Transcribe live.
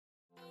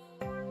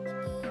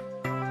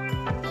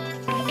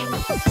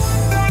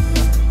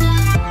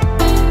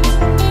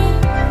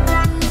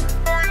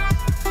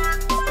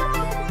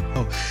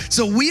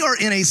So we are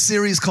in a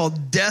series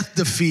called Death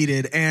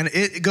Defeated, and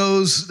it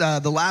goes,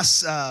 the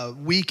last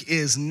week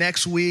is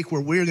next week, where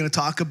we're going to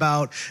talk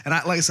about, and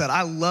like I said,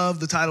 I love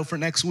the title for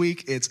next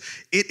week. It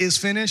is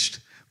finished,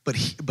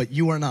 but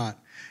you are not.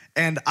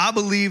 And I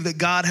believe that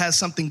God has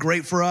something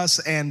great for us,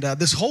 and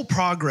this whole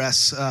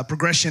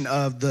progression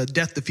of the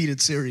Death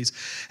Defeated series.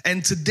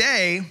 And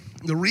today,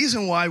 the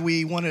reason why I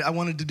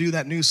wanted to do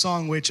that new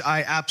song, which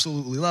I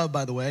absolutely love,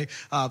 by the way.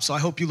 So I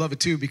hope you love it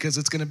too, because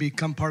it's going to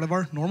become part of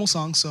our normal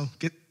song. So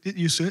get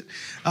used to it,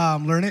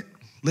 learn it,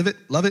 live it,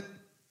 love it.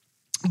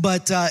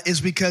 But is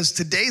because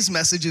today's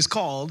message is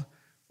called,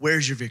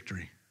 "Where's Your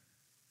Victory?"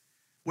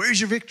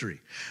 Where's your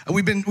victory?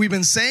 We've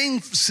been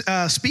saying,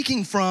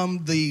 speaking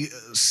from the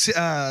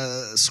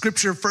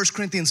scripture, 1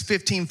 Corinthians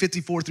 15,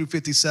 54 through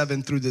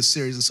 57 through this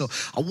series. And so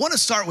I want to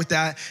start with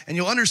that, and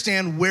you'll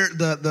understand where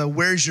the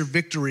 "Where's Your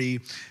Victory"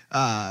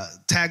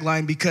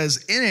 tagline, because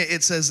in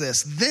it says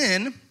this: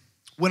 "Then,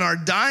 when our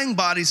dying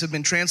bodies have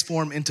been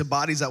transformed into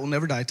bodies that will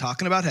never die,"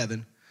 talking about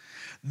heaven,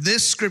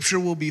 "this scripture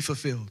will be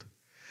fulfilled.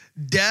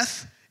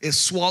 Death is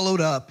swallowed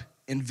up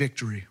in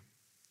victory.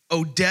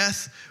 O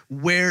death,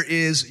 where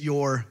is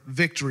your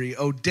victory?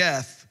 O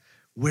death,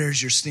 where's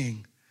your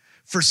sting?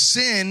 For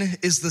sin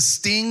is the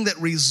sting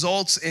that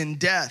results in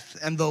death,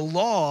 and the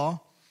law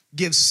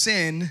gives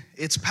sin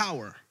its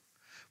power.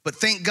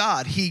 But thank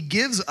God, he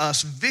gives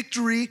us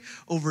victory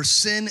over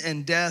sin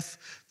and death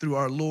through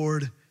our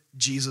Lord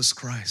Jesus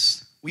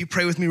Christ." Will you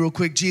pray with me real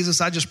quick?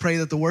 Jesus, I just pray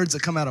that the words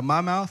that come out of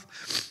my mouth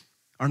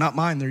are not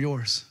mine, they're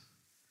yours.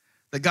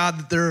 That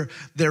God,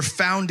 they're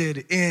founded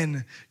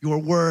in your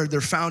word. They're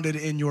founded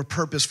in your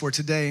purpose for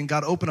today. And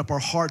God, open up our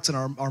hearts and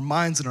our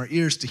minds and our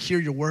ears to hear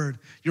your word.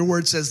 Your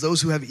word says,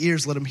 "Those who have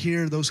ears, let them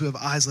hear. Those who have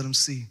eyes, let them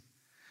see."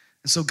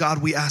 And so, God,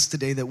 we ask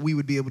today that we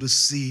would be able to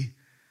see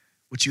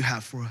what you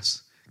have for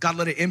us. God,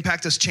 let it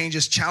impact us, change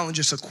us, challenge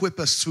us, equip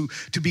us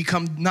to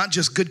become not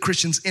just good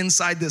Christians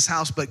inside this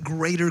house, but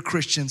greater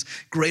Christians,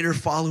 greater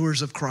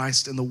followers of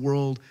Christ in the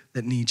world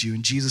that needs you.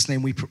 In Jesus'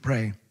 name we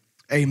pray.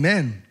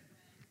 Amen.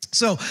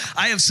 So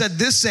I have said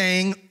this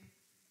saying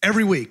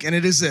every week, and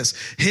it is this: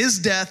 his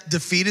death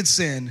defeated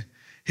sin,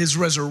 his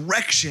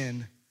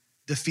resurrection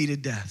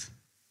defeated death.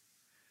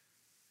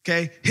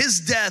 Okay,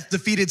 his death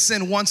defeated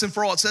sin once and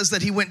for all. It says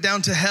that he went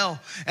down to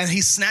hell and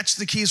he snatched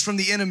the keys from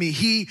the enemy.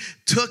 He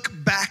took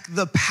back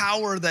the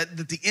power that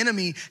the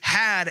enemy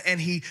had, and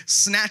he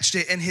snatched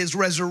it. And his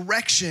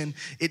resurrection,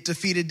 it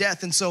defeated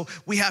death. And so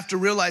we have to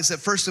realize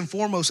that first and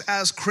foremost,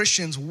 as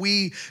Christians,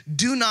 we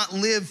do not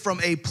live from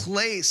a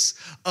place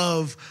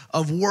of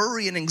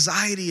worry and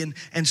anxiety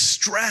and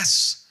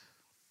stress.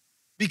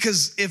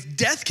 Because if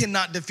death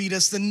cannot defeat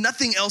us, then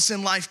nothing else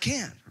in life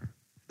can.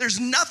 There's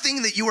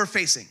nothing that you are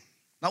facing.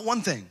 Not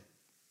one thing.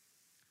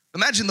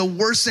 Imagine the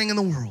worst thing in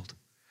the world.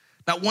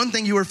 Not one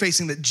thing you are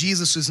facing that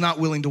Jesus is not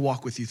willing to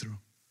walk with you through.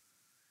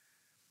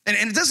 And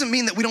it doesn't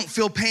mean that we don't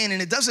feel pain, and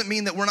it doesn't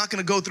mean that we're not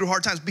going to go through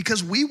hard times,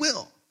 because we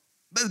will.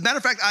 As a matter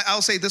of fact,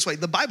 I'll say it this way: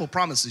 the Bible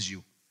promises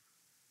you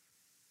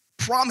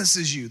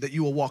that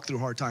you will walk through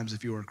hard times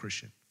if you are a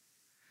Christian.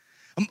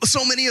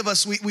 So many of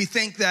us, we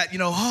think that,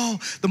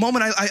 the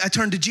moment I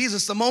turn to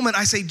Jesus, the moment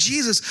I say,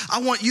 "Jesus, I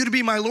want you to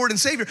be my Lord and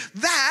Savior,"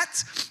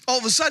 that all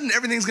of a sudden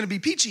everything's going to be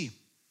peachy.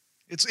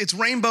 It's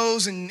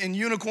rainbows and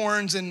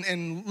unicorns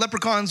and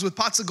leprechauns with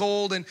pots of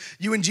gold, and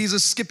you and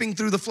Jesus skipping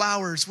through the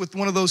flowers with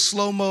one of those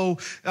slow-mo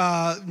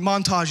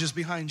montages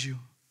behind you.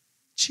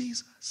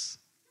 Jesus.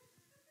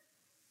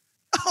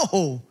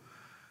 Oh,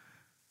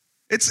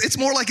 it's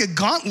more like a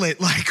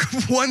gauntlet, like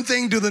one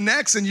thing to the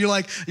next, and you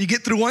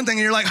get through one thing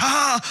and you're like,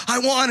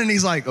 I won. And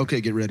he's like, "Okay,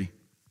 get ready.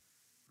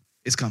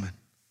 It's coming."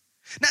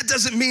 That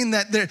doesn't mean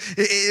that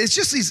it's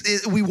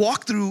just we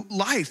walk through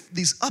life,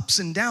 these ups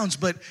and downs,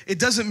 but it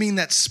doesn't mean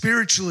that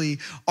spiritually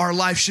our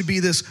life should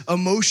be this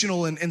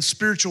emotional and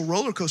spiritual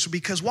roller coaster.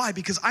 Because why?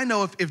 Because I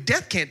know if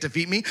death can't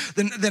defeat me,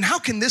 then how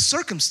can this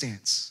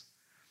circumstance?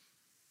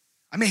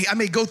 I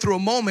may go through a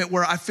moment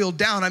where I feel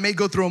down. I may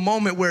go through a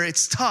moment where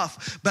it's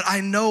tough, but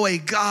I know a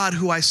God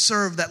who I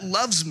serve that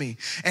loves me.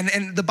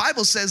 And the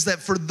Bible says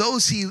that for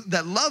those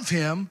that love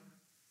him,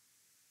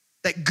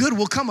 that good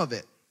will come of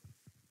it.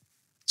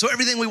 So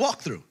everything we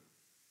walk through,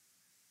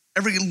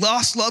 every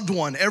lost loved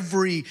one,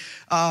 every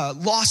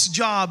lost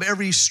job,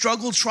 every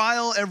struggle,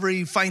 trial,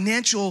 every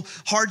financial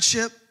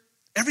hardship,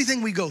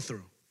 everything we go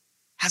through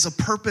has a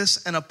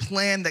purpose and a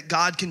plan that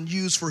God can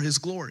use for his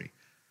glory.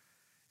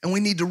 And we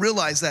need to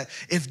realize that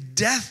if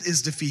death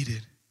is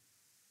defeated,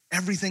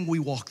 everything we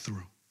walk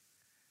through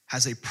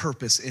has a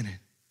purpose in it.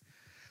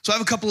 So I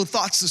have a couple of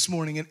thoughts this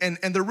morning, and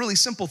they're really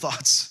simple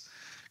thoughts,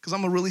 because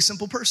I'm a really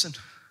simple person.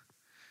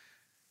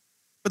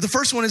 But the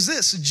first one is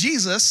this: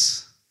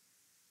 Jesus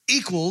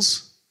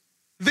equals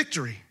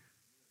victory.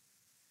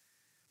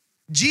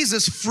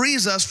 Jesus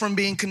frees us from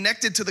being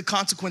connected to the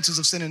consequences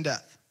of sin and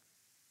death.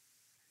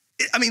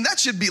 That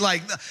should be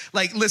like,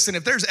 listen,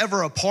 if there's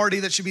ever a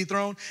party that should be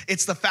thrown,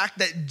 it's the fact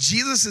that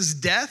Jesus'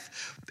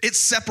 death, it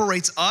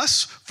separates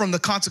us from the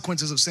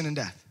consequences of sin and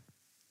death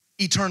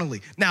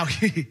eternally. Now,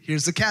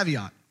 here's the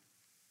caveat.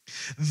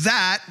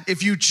 That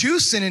if you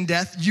choose sin and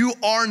death, you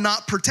are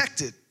not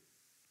protected.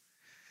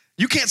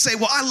 You can't say,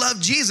 well, I love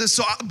Jesus,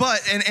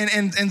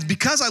 and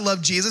because I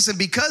love Jesus and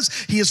because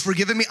he has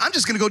forgiven me, I'm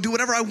just gonna go do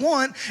whatever I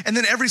want, and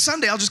then every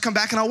Sunday I'll just come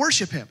back and I'll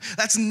worship him.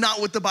 That's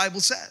not what the Bible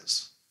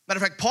says. Matter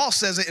of fact, Paul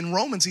says it in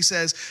Romans. He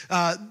says,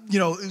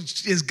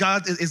 is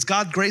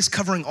God grace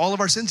covering all of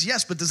our sins?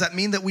 Yes, but does that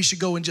mean that we should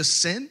go and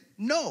just sin?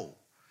 No.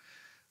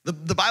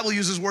 The Bible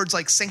uses words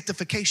like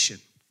sanctification.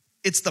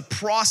 It's the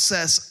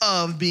process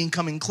of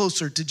coming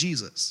closer to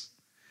Jesus.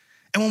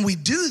 And when we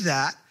do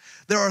that,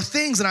 there are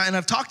things, and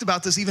I've talked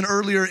about this even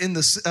earlier in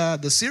the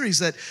series,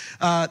 that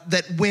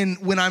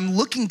when I'm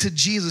looking to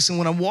Jesus and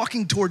when I'm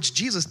walking towards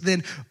Jesus,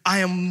 then I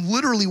am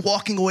literally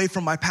walking away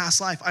from my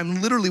past life.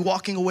 I'm literally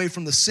walking away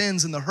from the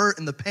sins and the hurt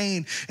and the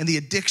pain and the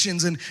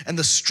addictions and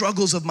the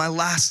struggles of my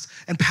last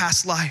and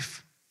past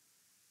life.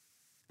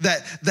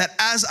 That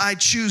as I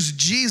choose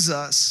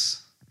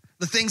Jesus,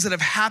 the things that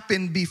have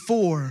happened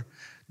before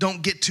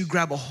don't get to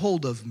grab a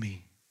hold of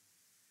me.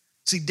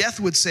 See, death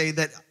would say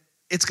that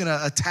it's going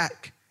to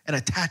attack and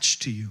attach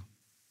to you.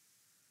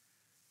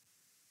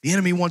 The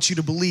enemy wants you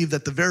to believe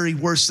that the very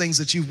worst things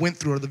that you've went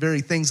through are the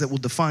very things that will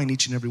define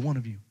each and every one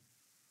of you.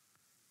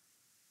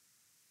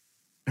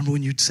 Remember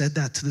when you said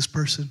that to this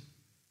person?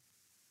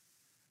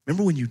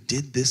 Remember when you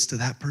did this to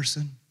that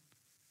person?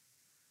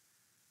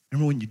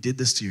 Remember when you did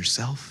this to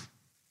yourself?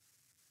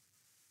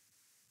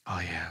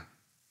 Oh yeah.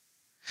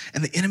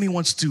 And the enemy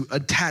wants to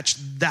attach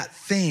that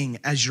thing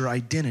as your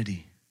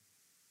identity.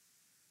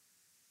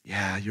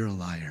 Yeah, you're a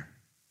liar.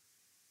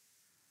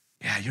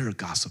 Yeah, you're a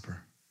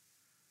gossiper.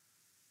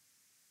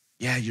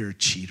 Yeah, you're a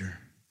cheater.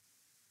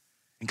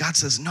 And God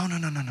says, no.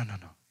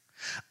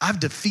 I've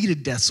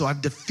defeated death, so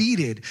I've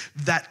defeated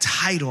that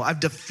title. I've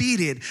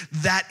defeated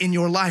that in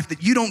your life,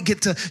 that you don't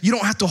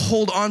have to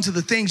hold on to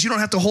the things. You don't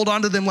have to hold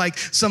on to them like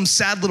some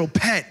sad little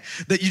pet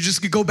that you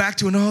just could go back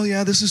to and, oh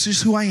yeah, this is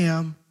just who I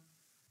am.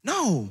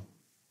 No.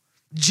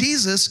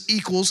 Jesus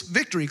equals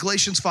victory.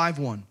 Galatians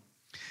 5:1.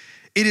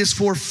 It is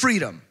for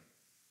freedom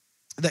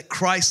that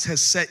Christ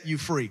has set you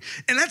free.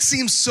 And that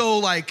seems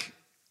so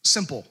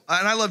simple.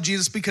 And I love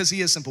Jesus because he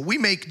is simple. We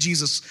make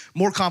Jesus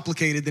more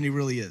complicated than he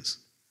really is.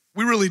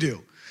 We really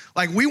do.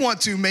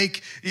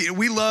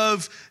 We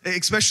love,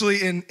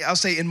 especially I'll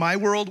say in my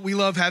world, we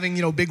love having,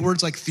 big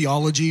words like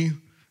theology,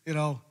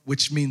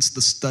 which means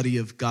the study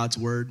of God's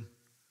word.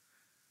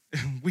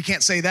 We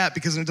can't say that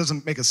because it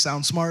doesn't make us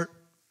sound smart.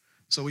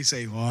 So we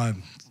say, well,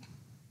 I'm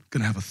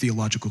going to have a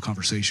theological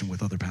conversation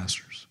with other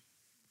pastors.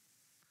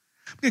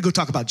 I'm going to go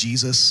talk about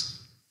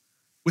Jesus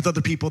with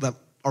other people that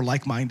are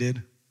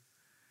like-minded.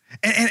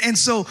 And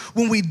so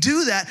when we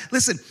do that,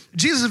 listen,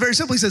 Jesus is very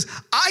simple. He says,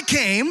 I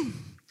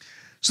came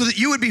so that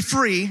you would be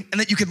free and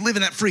that you could live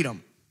in that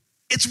freedom.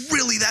 It's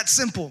really that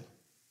simple.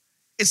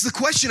 It's the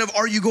question of,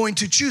 are you going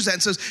to choose that?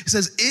 And so it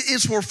says, it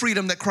is for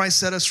freedom that Christ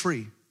set us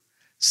free.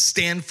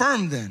 Stand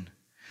firm then,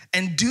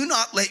 and do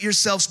not let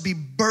yourselves be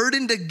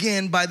burdened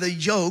again by the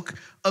yoke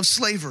of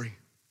slavery.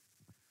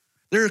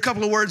 There are a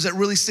couple of words that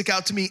really stick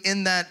out to me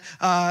in that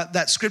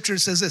scripture. It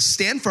says this: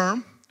 stand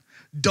firm,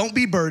 don't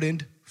be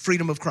burdened,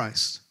 freedom of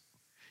Christ.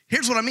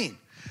 Here's what I mean.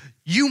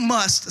 You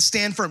must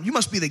stand firm. You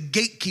must be the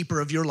gatekeeper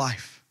of your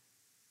life.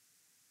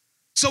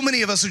 So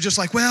many of us are just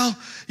like, well,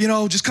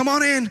 just come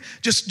on in,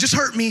 just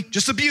hurt me,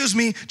 just abuse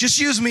me, just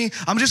use me.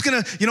 I'm just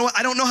gonna,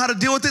 I don't know how to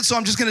deal with it, so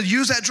I'm just gonna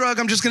use that drug.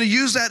 I'm just gonna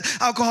use that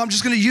alcohol. I'm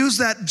just gonna use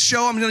that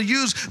show. I'm gonna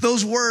use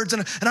those words,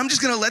 and I'm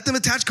just gonna let them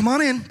attach. Come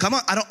on in, come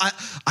on.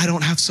 I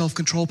don't have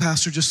self-control,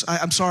 Pastor.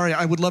 I'm sorry.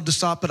 I would love to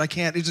stop, but I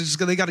can't.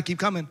 They got to keep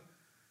coming.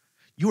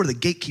 You are the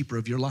gatekeeper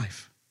of your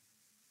life.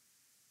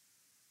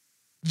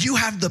 You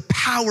have the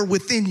power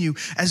within you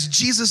as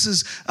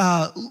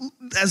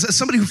as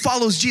somebody who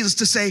follows Jesus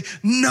to say,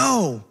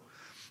 no,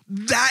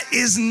 that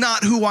is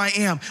not who I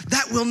am.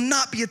 That will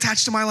not be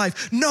attached to my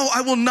life. No, I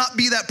will not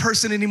be that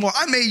person anymore.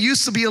 I may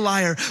used to be a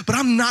liar, but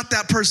I'm not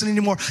that person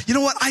anymore. You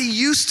know what? I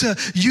used to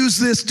use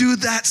this, do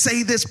that,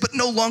 say this, but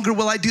no longer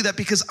will I do that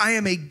because I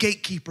am a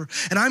gatekeeper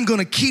and I'm going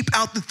to keep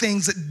out the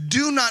things that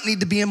do not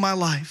need to be in my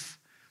life,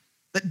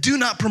 that do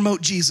not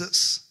promote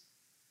Jesus.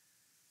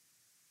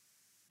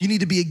 You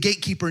need to be a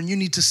gatekeeper and you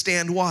need to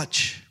stand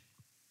watch.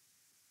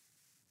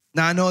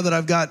 Now, I know that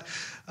I've got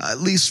at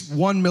least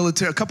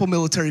a couple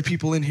military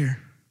people in here.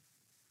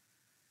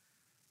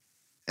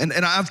 And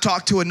I've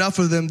talked to enough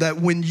of them that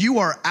when you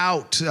are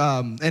out,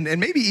 and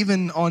maybe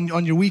even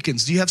on your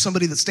weekends, do you have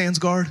somebody that stands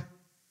guard?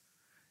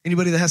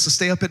 Anybody that has to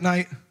stay up at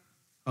night?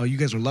 Oh, you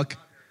guys are lucky.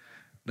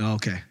 No,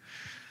 okay.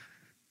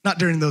 Not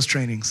during those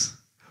trainings.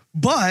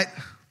 But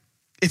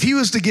if he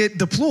was to get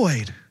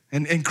deployed,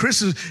 and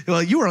Chris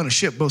you were on a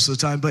ship most of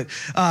the time, but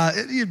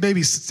you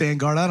maybe stand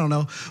guard, I don't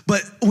know.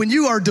 But when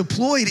you are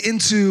deployed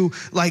into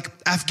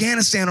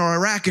Afghanistan or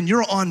Iraq and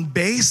you're on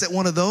base at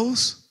one of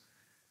those,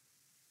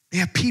 they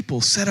have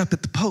people set up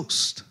at the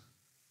post.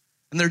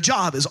 And their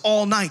job is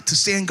all night to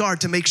stand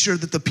guard to make sure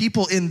that the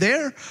people in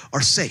there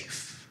are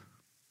safe.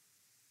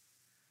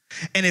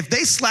 And if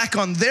they slack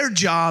on their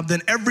job,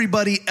 then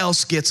everybody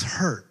else gets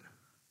hurt.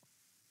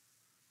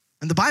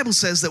 And the Bible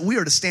says that we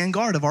are to stand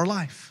guard of our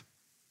life.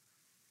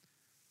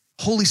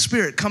 Holy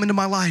Spirit, come into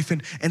my life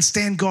and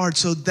stand guard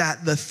so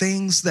that the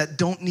things that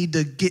don't need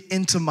to get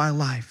into my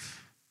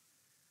life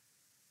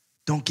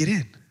don't get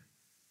in.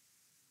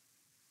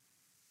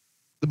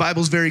 The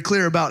Bible's very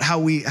clear about how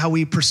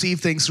we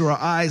perceive things through our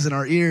eyes and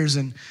our ears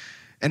and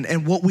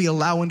what we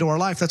allow into our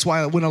life. That's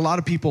why when a lot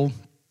of people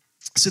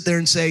sit there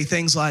and say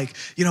things like,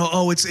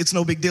 oh, it's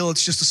no big deal.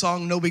 It's just a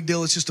song, no big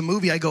deal. It's just a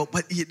movie. I go,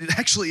 but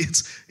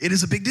it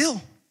is a big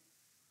deal.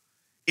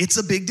 It's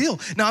a big deal.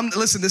 Now,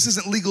 listen, this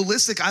isn't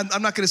legalistic.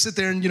 I'm not going to sit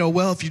there and,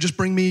 well, if you just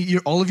bring me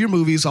all of your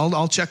movies,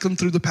 I'll check them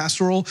through the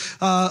pastoral,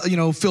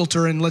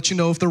 filter and let you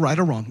know if they're right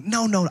or wrong.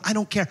 No, I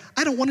don't care.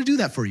 I don't want to do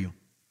that for you.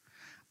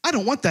 I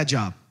don't want that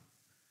job.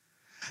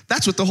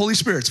 That's what the Holy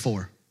Spirit's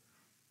for.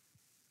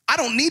 I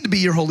don't need to be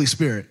your Holy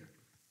Spirit.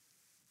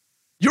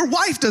 Your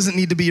wife doesn't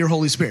need to be your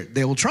Holy Spirit.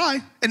 They will try.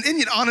 And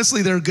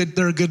honestly, they're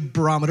a good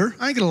barometer.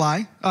 I ain't gonna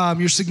lie.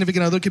 Your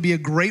significant other could be a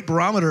great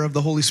barometer of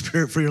the Holy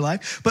Spirit for your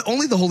life, but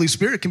only the Holy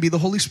Spirit can be the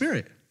Holy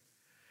Spirit.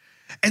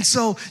 And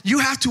so you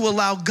have to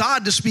allow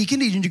God to speak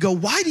into you and you go,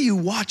 why do you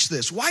watch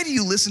this? Why do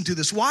you listen to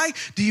this? Why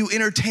do you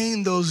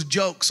entertain those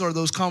jokes or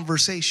those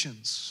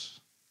conversations?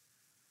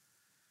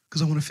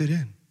 Because I want to fit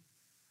in.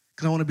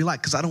 Because I want to be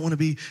liked, because I don't want to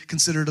be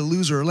considered a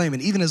loser or lame.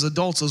 And even as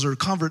adults, those are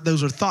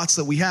thoughts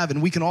that we have,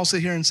 and we can all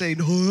sit here and say,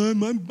 no,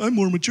 I'm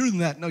more mature than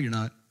that. No, you're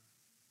not.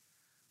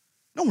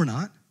 No, we're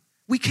not.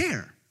 We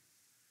care.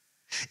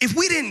 If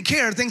we didn't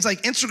care, things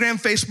like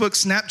Instagram, Facebook,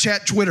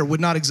 Snapchat, Twitter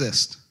would not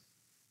exist.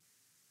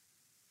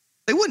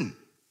 They wouldn't.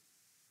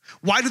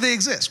 Why do they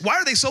exist? Why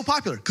are they so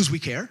popular? Because we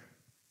care.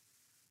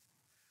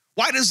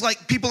 Why does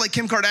people like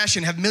Kim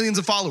Kardashian have millions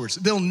of followers?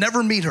 They'll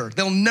never meet her.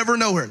 They'll never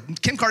know her.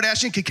 Kim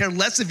Kardashian could care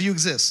less if you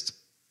exist.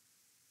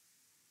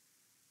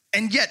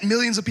 And yet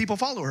millions of people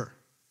follow her.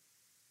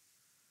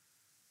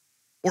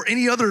 Or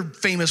any other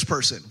famous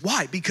person.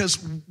 Why?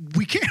 Because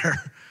we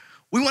care.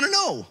 We want to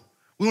know.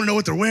 We want to know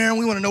what they're wearing.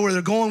 We want to know where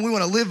they're going. We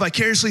want to live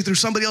vicariously through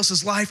somebody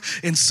else's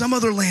life in some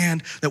other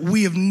land that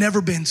we have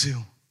never been to.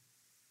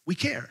 We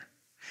care.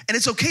 And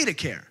it's okay to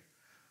care.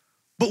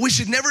 But we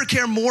should never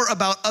care more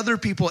about other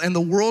people and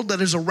the world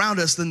that is around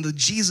us than the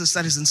Jesus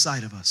that is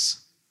inside of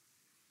us.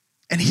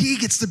 And he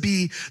gets to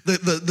be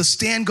the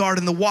stand guard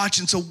and the watch.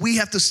 And so we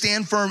have to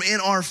stand firm in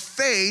our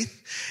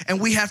faith,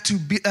 and we have to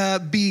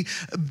be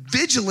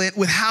vigilant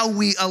with how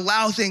we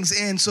allow things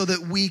in so that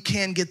we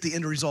can get the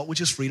end result,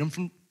 which is freedom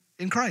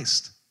in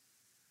Christ.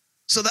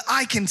 So that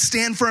I can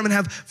stand firm and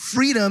have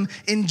freedom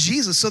in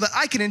Jesus, so that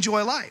I can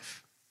enjoy life.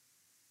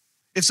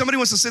 If somebody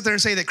wants to sit there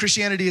and say that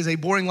Christianity is a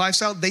boring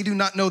lifestyle, they do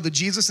not know the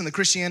Jesus and the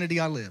Christianity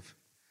I live.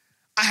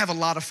 I have a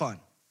lot of fun.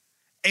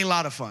 A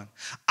lot of fun.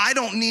 I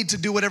don't need to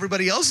do what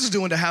everybody else is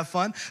doing to have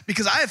fun,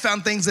 because I have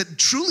found things that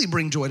truly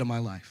bring joy to my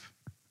life.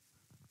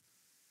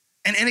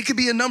 And it could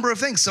be a number of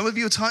things. Some of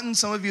you it's hunting,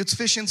 some of you it's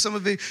fishing, some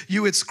of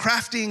you it's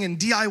crafting and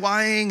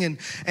DIYing,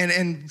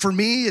 and for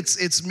me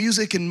it's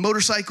music and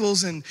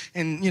motorcycles and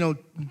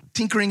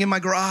tinkering in my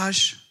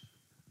garage.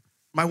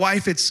 My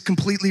wife, it's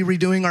completely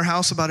redoing our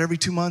house about every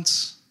 2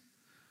 months.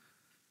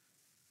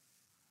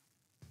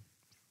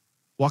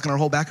 Walking our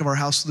whole back of our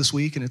house this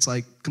week, and it's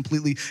like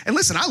completely, and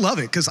listen, I love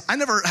it because I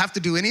never have to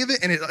do any of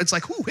it, and it's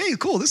like, ooh, hey,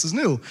 cool, this is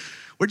new.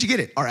 Where'd you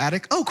get it? Our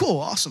attic? Oh, cool,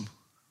 awesome.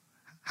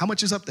 How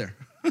much is up there?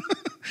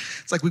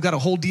 It's like we've got a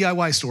whole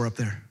DIY store up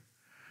there.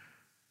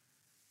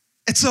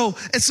 And so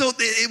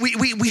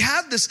we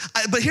have this,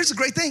 but here's the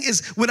great thing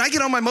is when I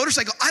get on my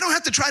motorcycle, I don't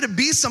have to try to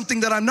be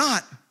something that I'm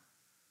not.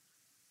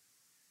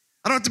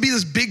 I don't have to be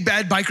this big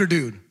bad biker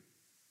dude.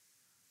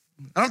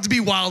 I don't have to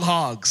be wild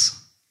hogs.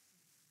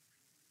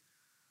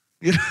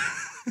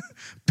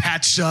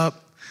 Patched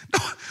up. No,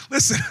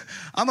 listen,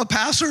 I'm a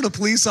pastor and a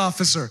police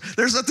officer.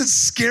 There's nothing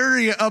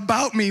scary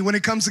about me when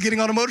it comes to getting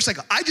on a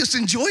motorcycle. I just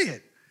enjoy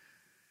it.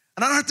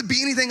 And I don't have to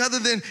be anything other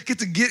than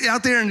get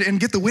out there and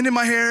get the wind in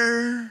my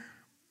hair.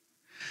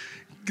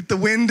 Get the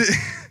wind,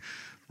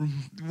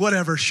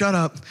 whatever, shut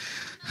up.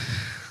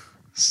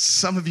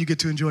 Some of you get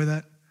to enjoy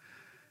that.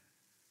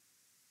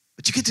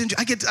 But you get to enjoy,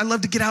 I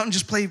love to get out and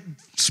just play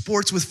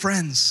sports with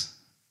friends.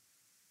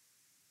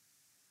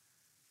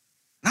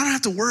 And I don't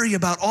have to worry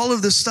about all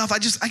of this stuff. I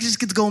just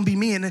get to go and be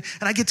me, and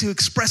I get to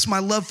express my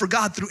love for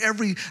God through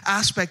every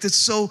aspect. It's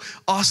so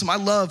awesome. I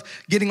love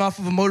getting off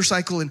of a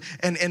motorcycle and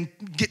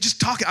just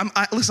talking.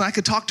 Listen, I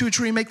could talk to a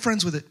tree and make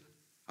friends with it.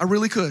 I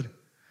really could.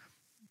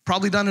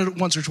 Probably done it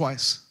once or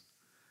twice.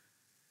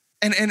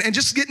 And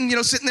just getting,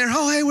 sitting there,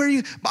 oh, hey, where are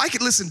you? I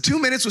could listen 2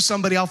 minutes with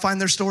somebody, I'll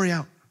find their story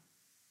out.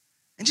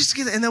 And just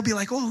get it, and they'll be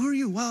like, oh, who are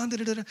you? Well, and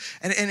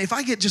if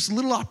I get just a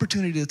little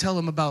opportunity to tell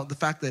them about the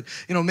fact that,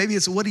 maybe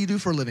it's, what do you do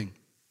for a living?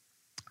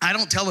 I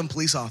don't tell them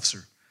police officer.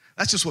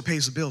 That's just what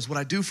pays the bills. What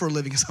I do for a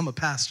living is I'm a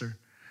pastor.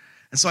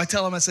 And so I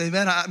tell them, I say,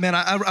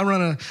 I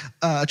run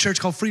a church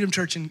called Freedom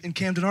Church in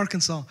Camden,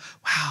 Arkansas.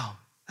 Wow,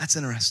 that's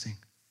interesting.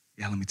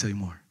 Yeah, let me tell you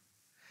more.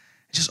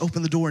 Just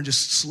open the door and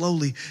just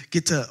slowly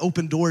get to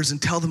open doors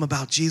and tell them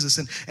about Jesus.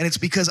 And it's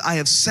because I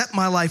have set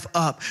my life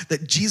up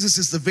that Jesus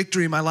is the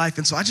victory in my life.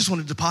 And so I just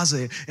want to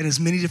deposit it in as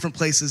many different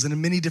places and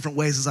in many different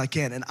ways as I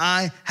can. And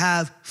I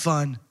have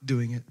fun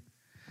doing it.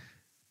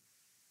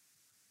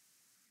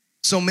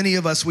 So many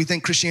of us, we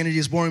think Christianity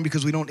is boring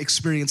because we don't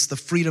experience the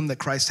freedom that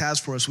Christ has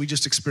for us. We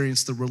just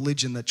experience the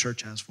religion that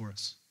church has for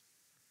us.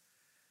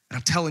 And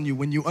I'm telling you,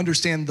 when you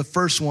understand the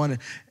first one,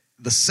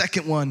 the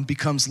second one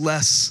becomes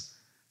less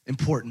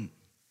important.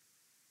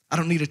 I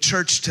don't need a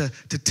church to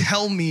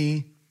tell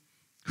me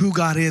who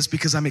God is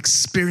because I'm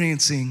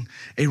experiencing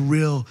a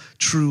real,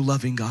 true,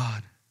 loving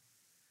God.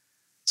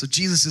 So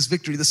Jesus is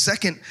victory. The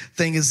second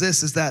thing is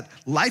this, is that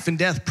life and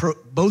death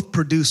both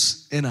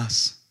produce in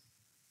us.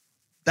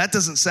 That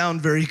doesn't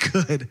sound very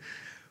good,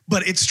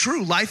 but it's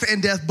true. Life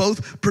and death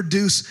both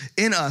produce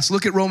in us.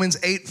 Look at Romans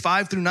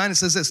 8:5-9. It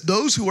says this,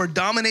 those who are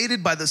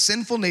dominated by the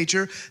sinful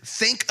nature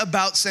think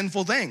about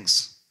sinful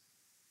things.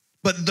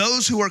 But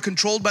those who are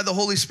controlled by the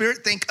Holy Spirit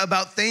think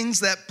about things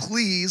that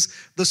please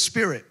the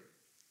Spirit.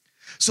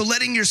 So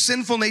letting your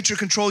sinful nature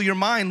control your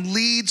mind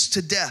leads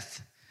to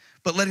death,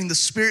 but letting the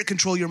Spirit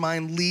control your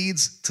mind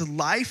leads to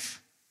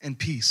life and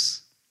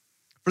peace.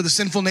 For the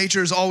sinful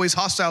nature is always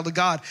hostile to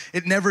God.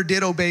 It never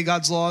did obey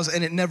God's laws,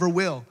 and it never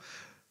will.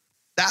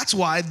 That's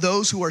why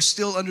those who are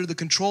still under the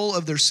control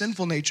of their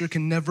sinful nature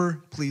can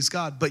never please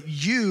God. But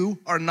you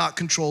are not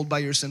controlled by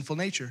your sinful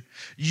nature.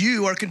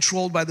 You are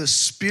controlled by the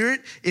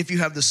Spirit if you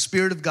have the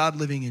Spirit of God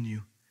living in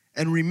you.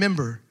 And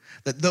remember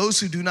that those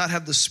who do not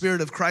have the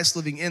Spirit of Christ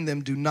living in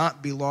them do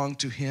not belong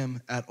to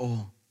him at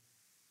all.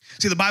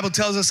 See, the Bible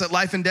tells us that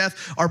life and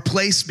death are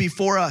placed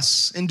before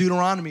us in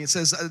Deuteronomy. It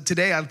says,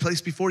 today I've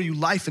placed before you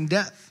life and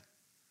death.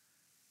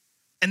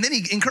 And then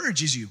he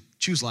encourages you,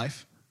 choose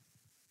life.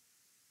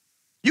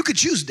 You could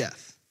choose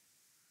death.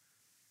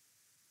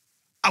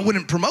 I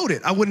wouldn't promote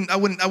it. I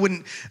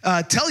wouldn't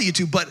tell you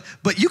to,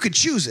 but you could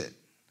choose it.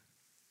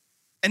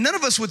 And none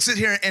of us would sit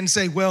here and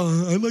say,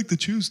 well, I'd like to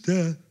choose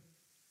death.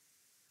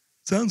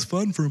 Sounds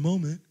fun for a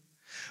moment.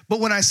 But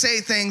when I say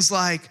things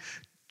like,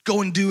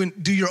 go and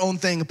do your own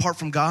thing apart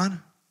from God,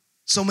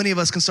 so many of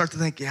us can start to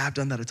think, yeah, I've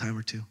done that a time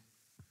or two.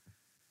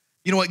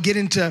 You know what? Get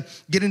into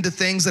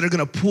things that are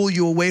going to pull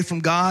you away from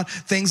God,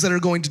 things that are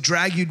going to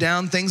drag you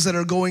down, things that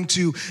are going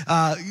to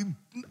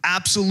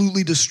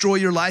absolutely destroy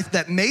your life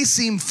that may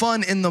seem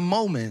fun in the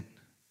moment,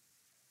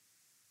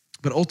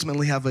 but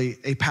ultimately have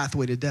a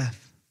pathway to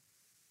death.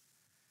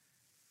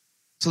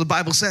 So the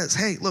Bible says,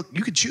 hey, look,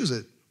 you could choose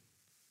it,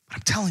 but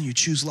I'm telling you,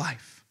 choose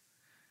life.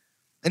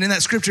 And in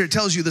that scripture, it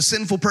tells you the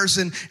sinful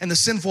person and the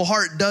sinful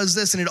heart does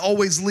this, and it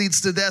always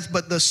leads to death.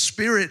 But the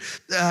Spirit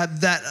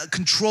that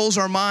controls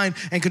our mind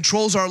and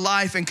controls our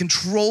life and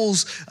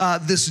controls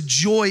this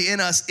joy in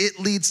us, it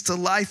leads to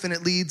life and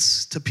it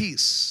leads to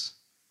peace.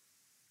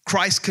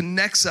 Christ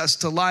connects us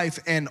to life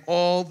and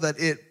all that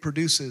it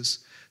produces.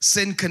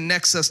 Sin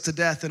connects us to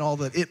death and all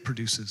that it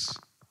produces.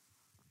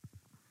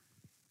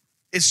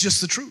 It's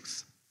just the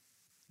truth.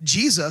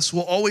 Jesus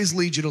will always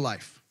lead you to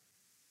life.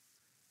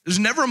 There's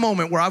never a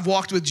moment where I've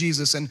walked with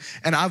Jesus and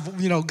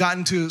I've,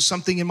 gotten to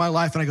something in my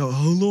life and I go,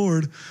 oh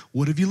Lord,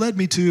 what have you led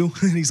me to?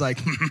 And he's like,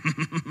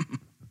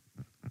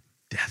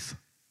 death.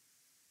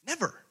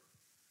 Never.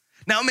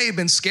 Now it may have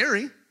been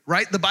scary,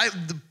 right?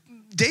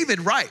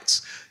 David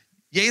writes,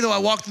 yea, though I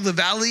walk through the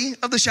valley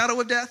of the shadow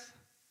of death.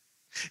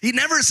 He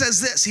never says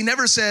this. He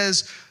never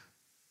says,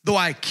 though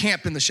I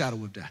camp in the shadow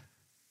of death.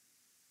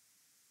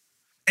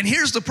 And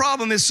here's the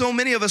problem is so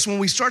many of us, when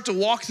we start to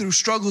walk through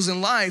struggles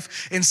in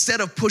life,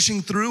 instead of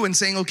pushing through and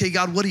saying, okay,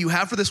 God, what do you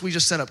have for this? We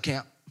just set up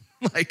camp.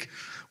 Like,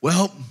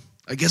 well,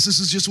 I guess this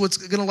is just what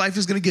life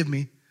is going to give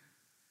me.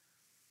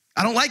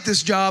 I don't like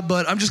this job,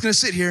 but I'm just going to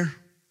sit here.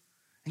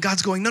 And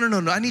God's going,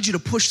 no. I need you to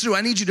push through.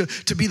 I need you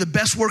to be the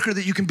best worker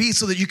that you can be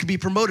so that you can be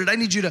promoted. I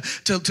need you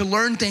to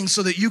learn things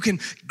so that you can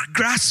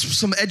grasp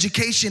some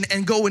education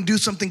and go and do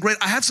something great.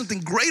 I have something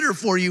greater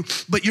for you,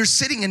 but you're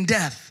sitting in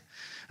death.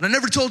 And I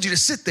never told you to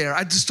sit there.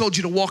 I just told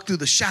you to walk through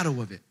the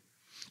shadow of it.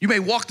 You may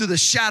walk through the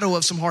shadow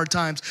of some hard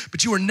times,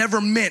 but you were never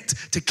meant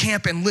to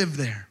camp and live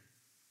there.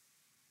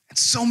 And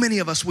so many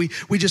of us, we're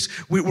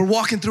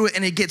walking through it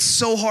and it gets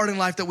so hard in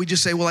life that we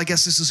just say, well, I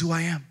guess this is who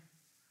I am.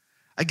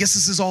 I guess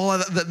this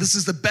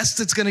is the best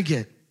it's gonna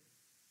get.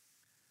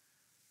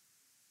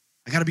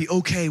 I gotta be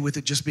okay with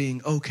it just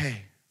being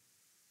okay.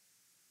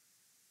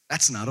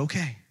 That's not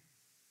okay.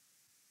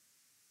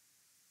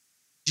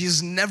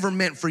 Jesus never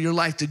meant for your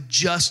life to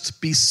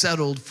just be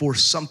settled for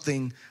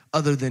something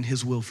other than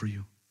his will for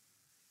you.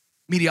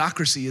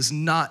 Mediocrity is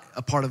not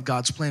a part of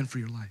God's plan for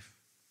your life.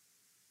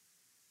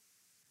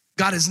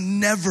 God has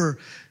never,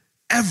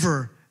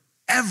 ever,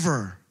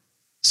 ever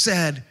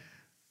said,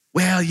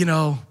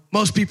 well,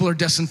 most people are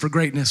destined for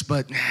greatness,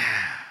 but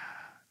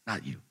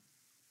not you.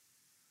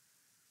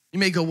 You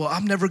may go, well,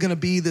 I'm never going to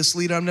be this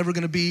leader. I'm never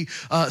going to be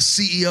a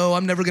CEO.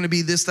 I'm never going to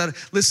be this, that.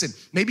 Listen,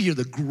 maybe you're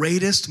the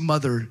greatest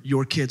mother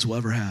your kids will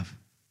ever have.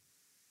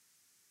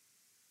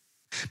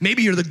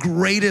 Maybe you're the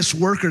greatest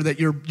worker that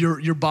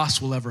your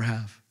boss will ever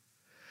have.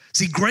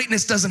 See,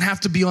 greatness doesn't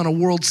have to be on a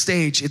world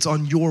stage. It's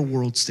on your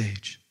world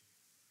stage.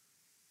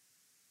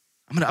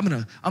 I'm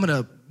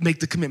gonna make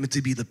the commitment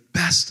to be the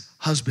best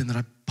husband that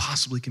I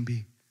possibly can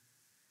be.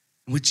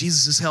 And with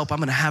Jesus' help, I'm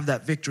gonna have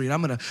that victory, and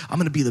I'm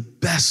gonna be the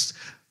best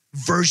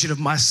version of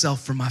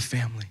myself for my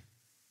family.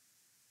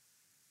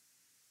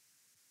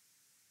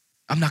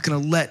 I'm not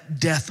gonna let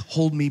death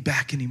hold me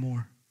back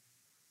anymore.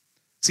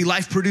 See,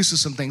 life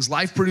produces some things.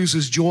 Life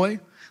produces joy,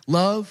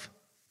 love,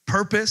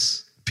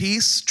 purpose,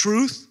 peace,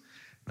 truth.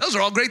 Those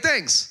are all great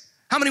things.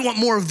 How many want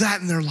more of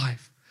that in their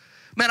life?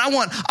 Man, I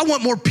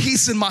want more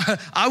peace in my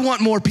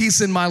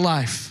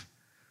life.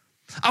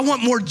 I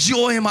want more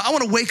joy I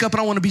want to wake up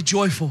and I want to be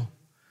joyful.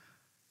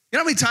 You know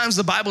how many times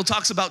the Bible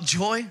talks about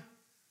joy? It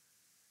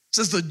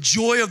says the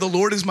joy of the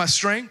Lord is my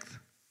strength.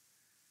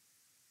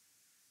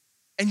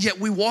 And yet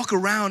we walk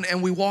around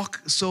and we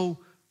walk so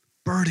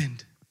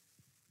burdened,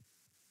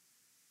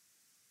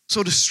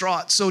 so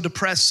distraught, so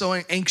depressed, so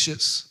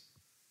anxious.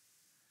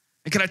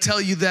 And can I tell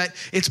you that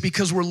it's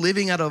because we're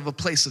living out of a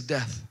place of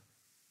death,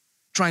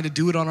 trying to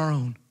do it on our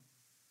own.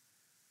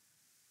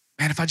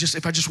 Man, if I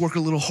just work a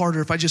little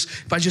harder, if I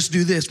just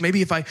do this,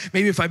 maybe if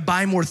I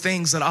buy more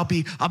things, that I'll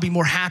be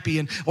more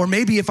happy, or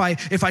maybe if I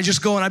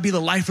just go and I be the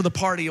life of the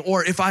party,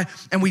 or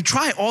and we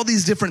try all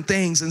these different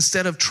things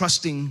instead of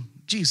trusting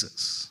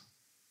Jesus.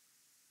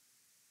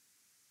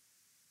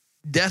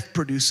 Death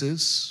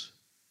produces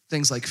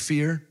things like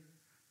fear,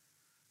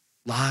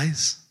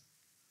 lies,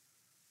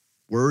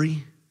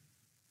 worry.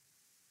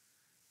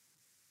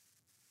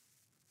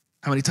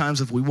 How many times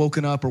have we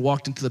woken up or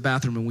walked into the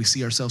bathroom and we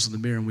see ourselves in the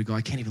mirror and we go,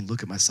 I can't even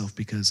look at myself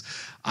because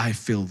I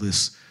feel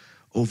this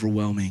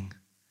overwhelming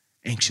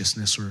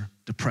anxiousness or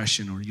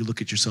depression, or you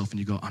look at yourself and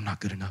you go, I'm not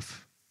good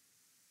enough.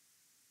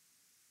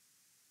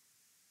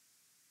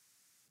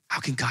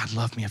 How can God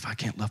love me if I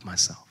can't love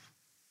myself?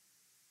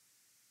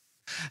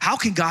 How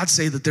can God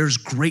say that there's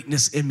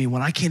greatness in me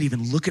when I can't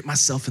even look at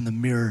myself in the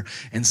mirror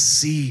and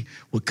see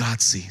what God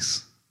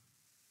sees?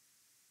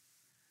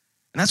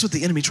 And that's what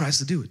the enemy tries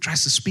to do. It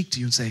tries to speak to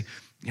you and say,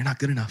 you're not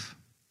good enough.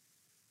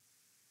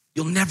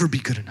 You'll never be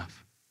good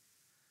enough.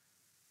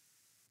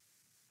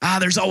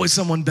 There's always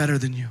someone better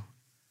than you.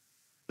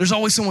 There's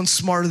always someone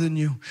smarter than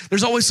you.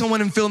 There's always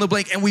someone in fill in the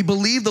blank. And we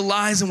believe the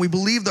lies, and we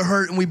believe the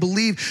hurt, and we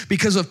believe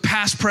because of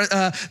past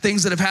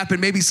things that have happened.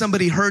 Maybe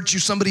somebody hurt you,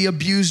 somebody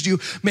abused you.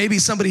 Maybe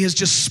somebody has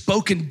just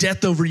spoken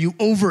death over you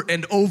over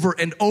and over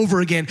and over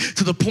again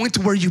to the point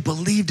to where you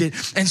believed it.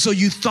 And so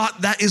you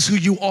thought that is who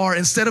you are,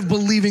 instead of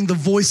believing the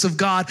voice of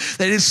God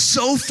that is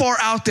so far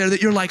out there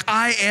that you're like,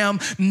 I am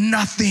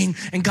nothing.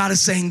 And God is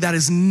saying, that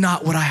is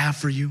not what I have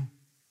for you.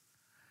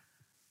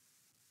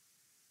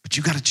 But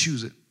you got to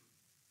choose it.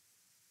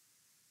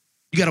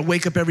 You got to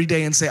wake up every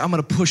day and say, I'm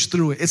going to push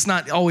through it. It's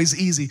not always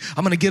easy.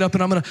 I'm going to get up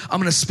and I'm going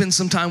to spend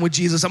some time with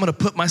Jesus. I'm going to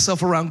put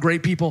myself around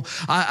great people.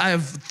 I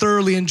have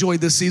thoroughly enjoyed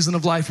this season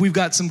of life. We've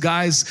got some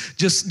guys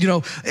just,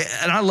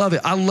 and I love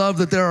it. I love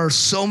that there are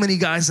so many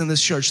guys in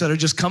this church that are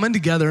just coming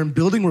together and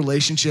building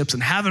relationships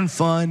and having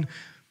fun.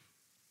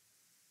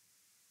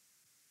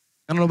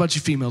 I don't know about you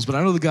females, but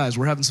I know the guys,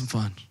 we're having some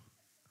fun.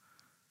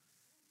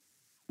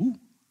 Ooh.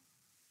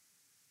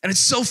 And it's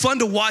so fun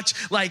to watch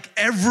like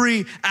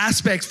every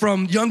aspect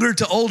from younger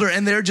to older,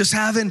 and they're just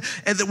and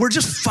we're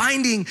just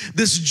finding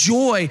this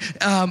joy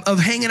of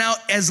hanging out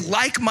as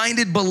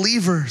like-minded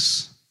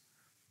believers.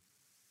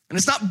 And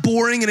it's not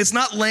boring, and it's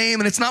not lame,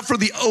 and it's not for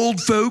the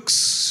old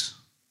folks.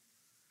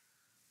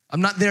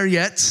 I'm not there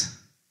yet.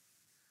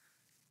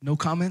 No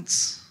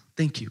comments?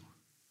 Thank you.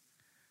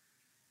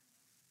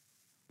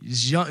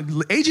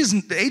 Age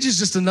is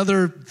just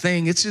another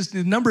thing. It's just,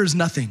 the number is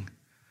nothing.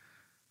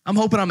 I'm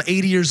hoping I'm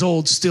 80 years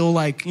old, still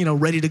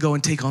ready to go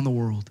and take on the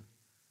world.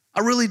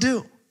 I really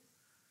do.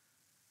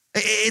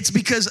 It's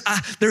because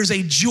there's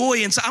a joy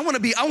inside. I want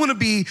to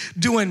be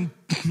doing,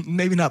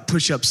 maybe not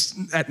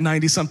push-ups at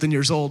 90-something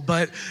years old,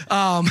 but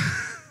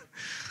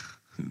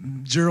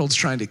Gerald's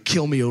trying to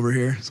kill me over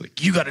here. It's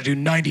like, you got to do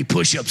 90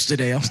 push-ups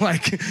today. I'm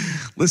like,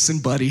 listen,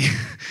 buddy,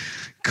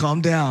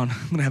 calm down.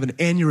 I'm going to have an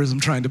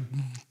aneurysm trying to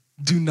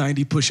do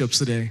 90 push-ups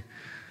today.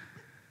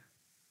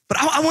 But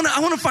I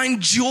want to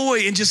find joy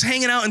in just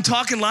hanging out and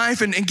talking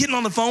life and getting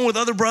on the phone with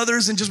other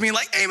brothers and just being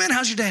like, hey, man,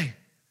 how's your day?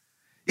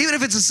 Even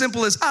if it's as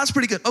simple as, it's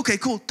pretty good. Okay,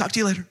 cool. Talk to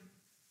you later.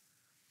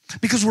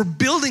 Because we're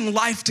building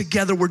life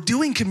together. We're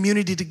doing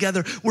community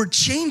together. We're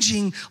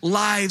changing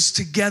lives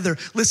together.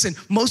 Listen,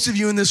 most of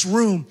you in this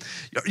room,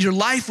 your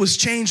life was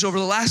changed over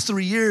the last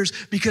 3 years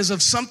because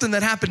of something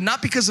that happened,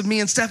 not because of me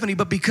and Stephanie,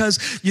 but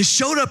because you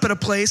showed up at a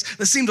place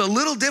that seemed a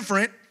little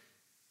different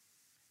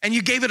and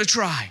you gave it a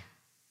try.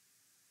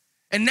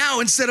 And now,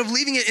 instead of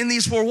leaving it in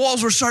these four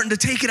walls, we're starting to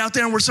take it out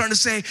there and we're starting to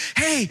say,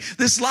 hey,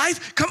 this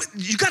life, come,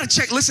 you got to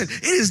check. Listen,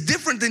 it is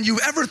different than you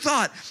ever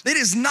thought. It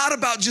is not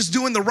about just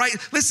doing the right.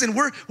 Listen,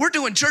 we're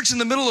doing church in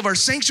the middle of our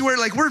sanctuary.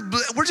 Like we're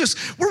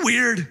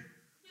weird.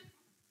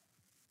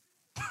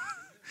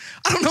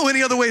 I don't know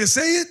any other way to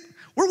say it.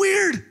 We're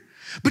weird.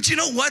 But you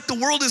know what? The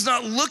world is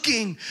not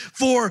looking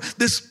for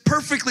this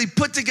perfectly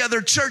put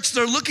together church.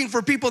 They're looking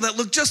for people that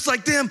look just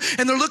like them.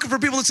 And they're looking for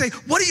people that say,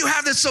 what do you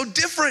have that's so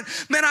different?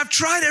 Man, I've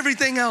tried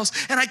everything else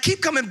and I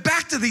keep coming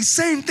back to these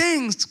same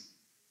things.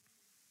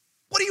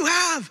 What do you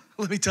have?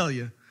 Let me tell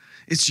you,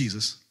 it's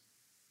Jesus.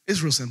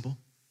 It's real simple.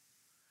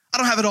 I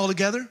don't have it all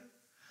together.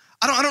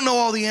 I don't know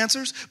all the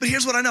answers, but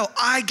here's what I know.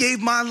 I gave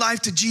my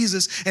life to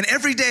Jesus, and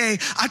every day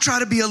I try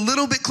to be a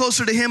little bit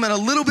closer to him and a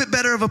little bit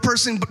better of a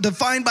person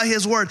defined by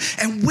his word.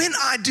 And when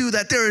I do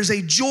that, there is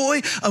a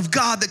joy of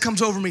God that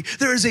comes over me.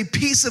 There is a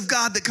peace of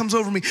God that comes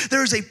over me.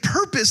 There is a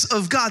purpose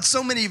of God.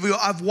 So many of you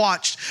I've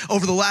watched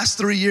over the last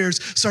 3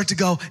 years start to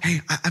go,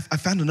 hey, I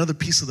found another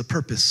piece of the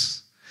purpose.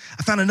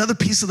 I found another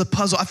piece of the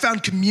puzzle. I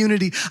found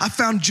community. I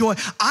found joy.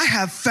 I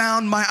have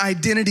found my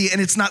identity,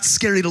 and it's not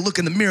scary to look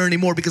in the mirror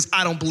anymore because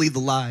I don't believe the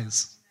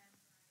lies.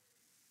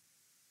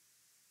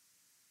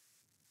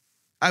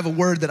 I have a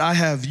word that I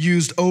have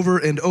used over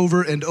and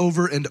over and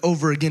over and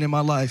over again in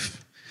my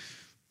life.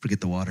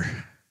 Forget the water.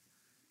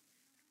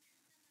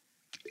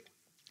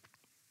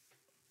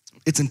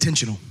 It's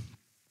intentional.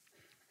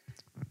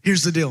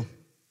 Here's the deal.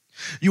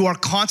 You are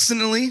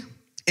constantly,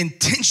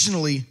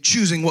 intentionally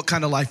choosing what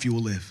kind of life you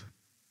will live.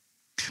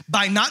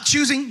 By not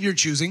choosing, you're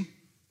choosing.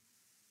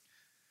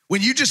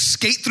 When you just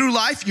skate through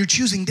life, you're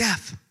choosing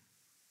death.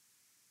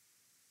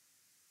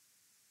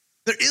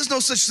 There is no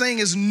such thing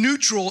as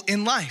neutral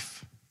in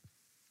life.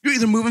 You're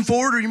either moving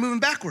forward or you're moving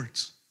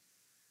backwards.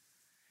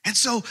 And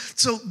so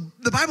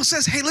the Bible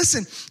says, hey,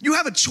 listen, you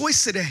have a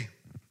choice today.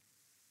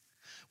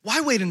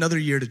 Why wait another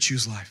year to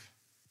choose life?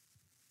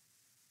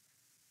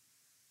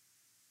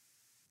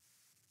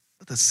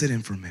 Let that sit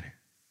in for a minute.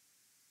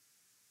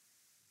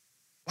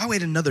 Why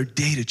wait another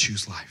day to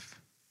choose life?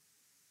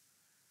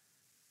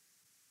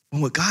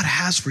 When what God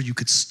has for you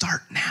could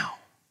start now.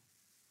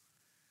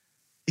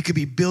 It could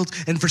be built.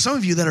 And for some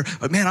of you that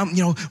are, man, I'm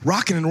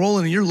rocking and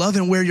rolling and you're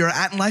loving where you're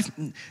at in life,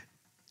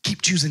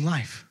 keep choosing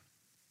life.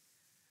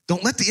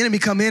 Don't let the enemy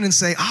come in and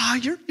say,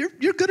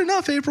 you're good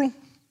enough, April.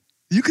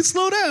 You can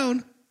slow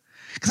down.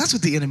 Because that's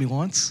what the enemy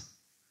wants.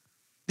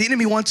 The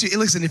enemy wants you,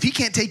 listen, if he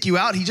can't take you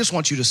out, he just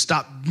wants you to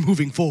stop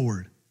moving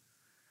forward.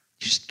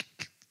 Just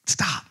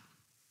stop.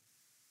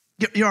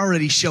 You're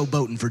already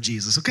showboating for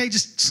Jesus, okay?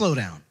 Just slow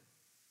down.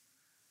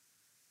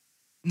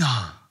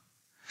 Nah,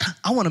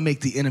 I want to make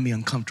the enemy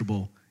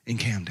uncomfortable in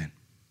Camden.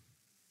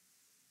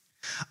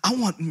 I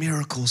want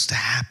miracles to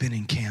happen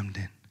in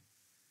Camden.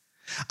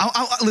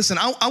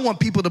 I want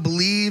people to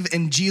believe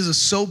in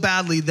Jesus so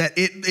badly that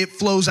it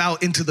flows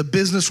out into the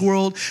business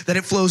world, that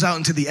it flows out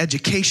into the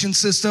education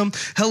system.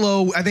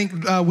 Hello, I think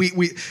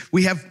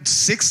we have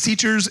 6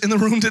 teachers in the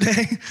room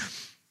today.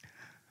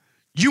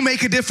 You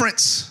make a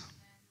difference.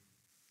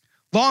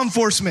 Law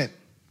enforcement,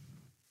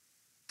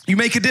 you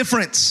make a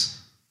difference.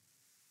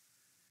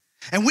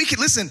 And we can,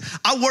 listen,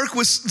 I work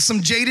with some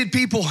jaded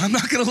people. I'm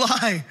not gonna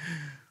lie.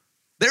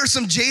 There are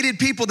some jaded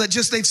people that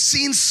they've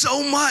seen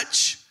so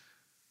much.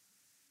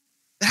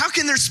 How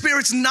can their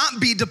spirits not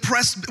be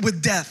depressed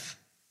with death?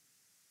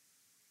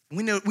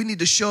 We need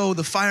to show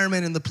the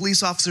firemen and the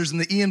police officers and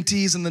the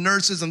EMTs and the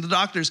nurses and the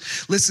doctors,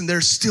 listen,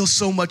 there's still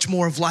so much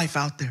more of life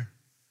out there.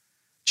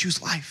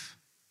 Choose life.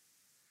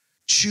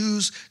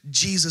 Choose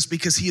Jesus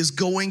because he is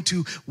going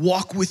to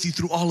walk with you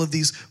through all of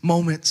these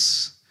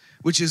moments,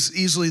 which is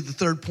easily the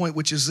third point,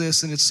 which is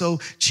this, and it's so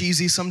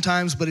cheesy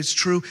sometimes, but it's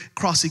true.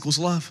 Cross equals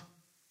love.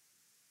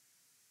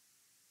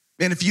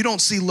 And if you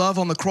don't see love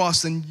on the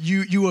cross, then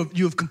you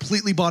have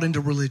completely bought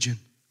into religion.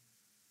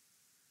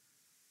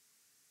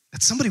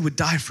 That somebody would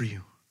die for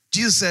you.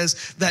 Jesus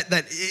says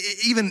that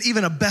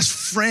even a best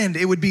friend,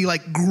 it would be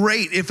like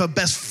great if a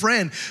best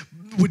friend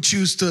would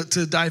choose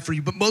to die for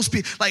you. But most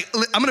people,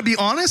 I'm gonna be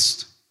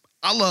honest,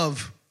 I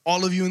love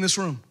all of you in this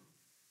room.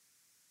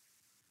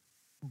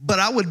 But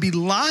I would be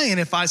lying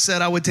if I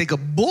said I would take a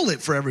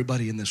bullet for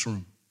everybody in this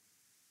room.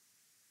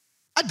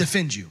 I'd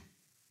defend you.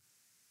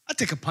 I'd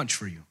take a punch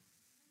for you.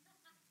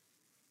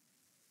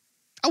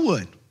 I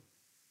would.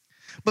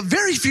 But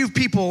very few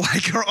people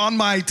are on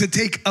my to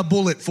take a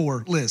bullet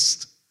for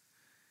list.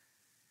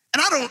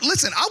 And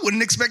I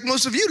wouldn't expect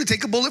most of you to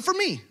take a bullet for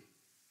me.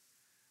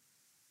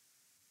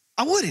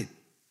 I wouldn't.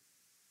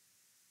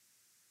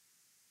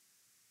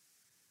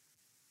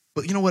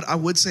 But you know what I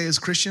would say as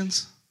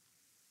Christians?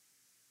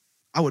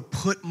 I would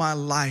put my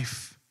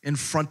life in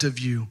front of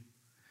you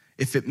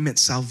if it meant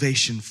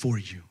salvation for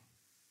you.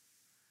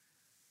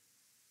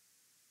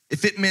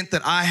 If it meant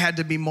that I had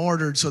to be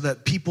martyred so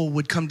that people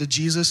would come to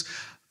Jesus,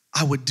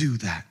 I would do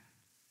that.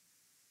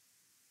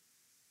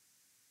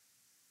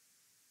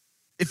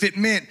 If it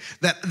meant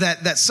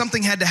that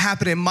something had to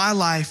happen in my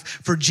life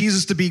for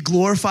Jesus to be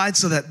glorified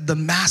so that the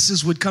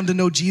masses would come to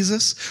know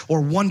Jesus or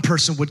one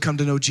person would come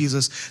to know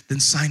Jesus, then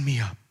sign me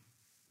up.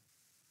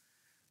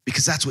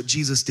 Because that's what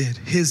Jesus did.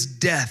 His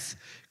death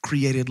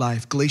created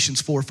life.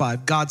 Galatians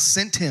 4:5, God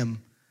sent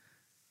him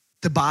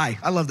to buy.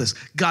 I love this.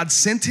 God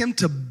sent him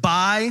to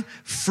buy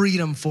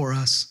freedom for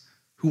us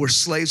who were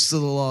slaves to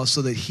the law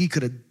so that he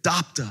could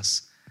adopt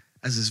us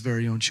as his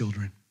very own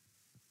children.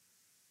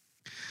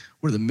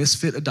 We're the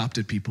misfit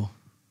adopted people.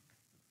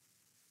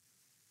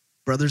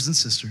 Brothers and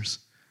sisters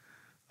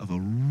of a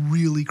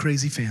really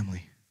crazy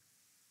family.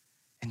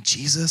 And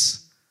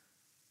Jesus,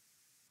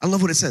 I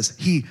love what it says.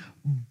 He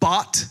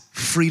bought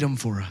freedom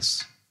for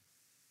us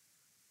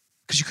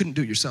because you couldn't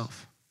do it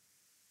yourself.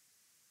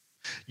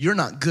 You're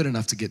not good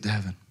enough to get to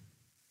heaven.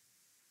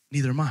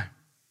 Neither am I.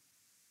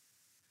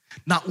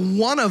 Not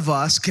one of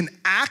us can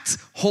act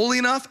holy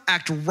enough,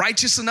 act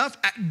righteous enough,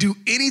 do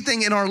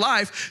anything in our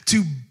life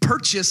to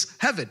purchase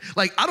heaven.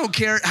 Like, I don't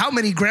care how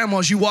many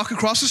grandmas you walk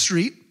across the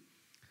street,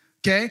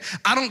 okay?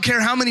 I don't care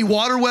how many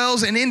water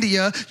wells in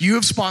India you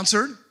have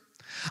sponsored.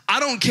 I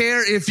don't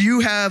care if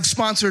you have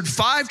sponsored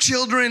 5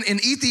 children in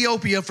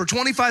Ethiopia for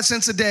 25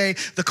 cents a day,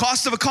 the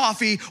cost of a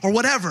coffee or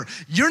whatever.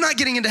 You're not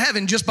getting into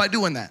heaven just by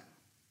doing that.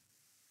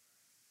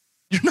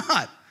 You're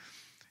not.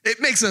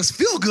 It makes us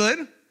feel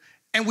good,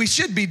 and we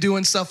should be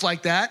doing stuff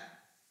like that.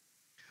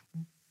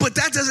 But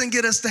that doesn't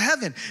get us to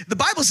heaven. The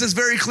Bible says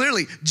very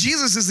clearly,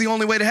 Jesus is the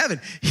only way to heaven.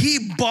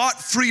 He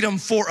bought freedom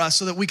for us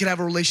so that we could have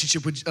a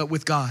relationship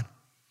with God.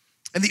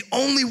 And the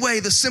only way,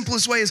 the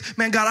simplest way is,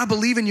 man, God, I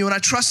believe in you and I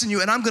trust in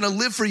you and I'm going to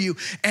live for you.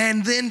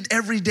 And then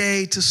every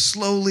day to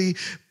slowly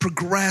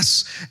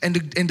progress and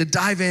to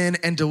dive in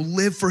and to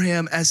live for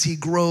him as he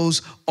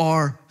grows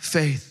our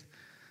faith.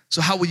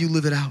 So how will you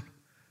live it out?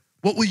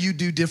 What will you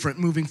do different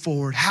moving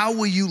forward? How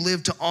will you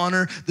live to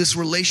honor this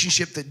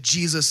relationship that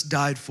Jesus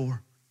died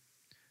for?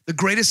 The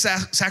greatest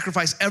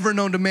sacrifice ever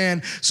known to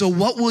man. So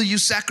what will you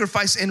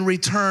sacrifice in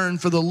return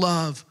for the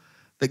love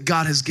that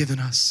God has given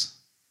us?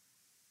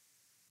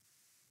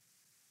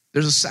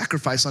 There's a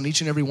sacrifice on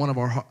each and every one of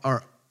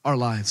our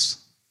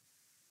lives.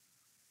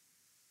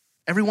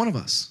 Every one of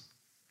us.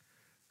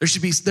 There's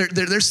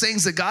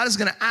things that God is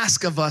going to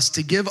ask of us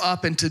to give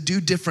up and to do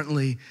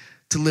differently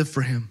to live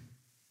for him.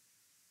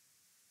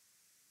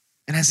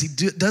 And as he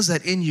does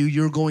that in you,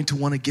 you're going to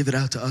want to give it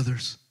out to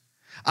others.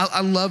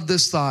 I love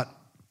this thought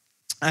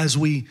as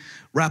we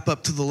wrap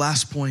up to the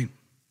last point,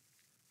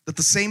 that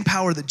the same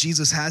power that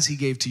Jesus has, he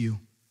gave to you.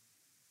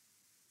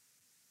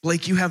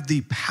 Blake, you have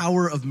the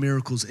power of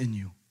miracles in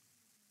you.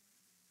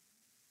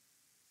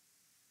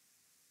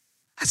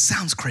 That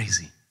sounds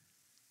crazy.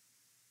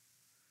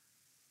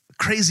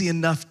 Crazy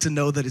enough to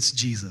know that it's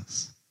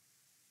Jesus.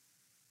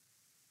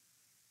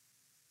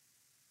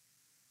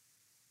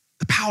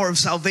 The power of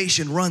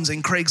salvation runs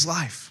in Craig's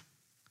life.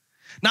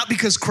 Not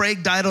because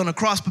Craig died on a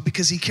cross, but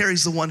because he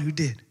carries the one who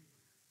did.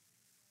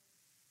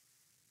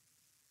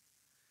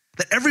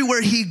 That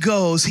everywhere he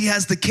goes, he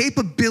has the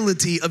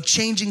capability of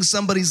changing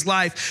somebody's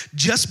life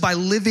just by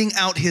living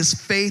out his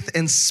faith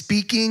and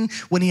speaking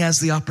when he has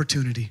the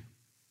opportunity.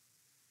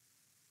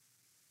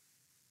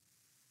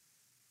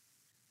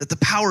 That the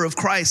power of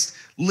Christ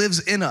lives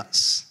in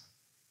us.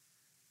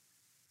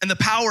 And the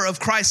power of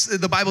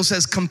Christ, the Bible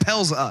says,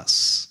 compels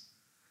us.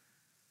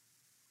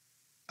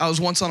 I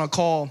was once on a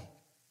call.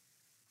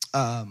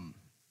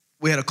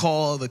 We had a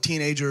call of a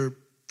teenager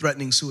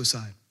threatening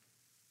suicide.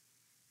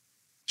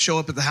 Show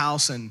up at the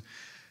house, and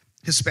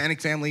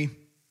Hispanic family,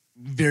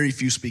 very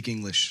few speak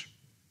English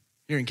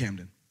here in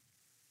Camden.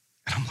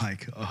 And I'm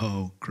like,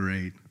 oh,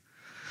 great.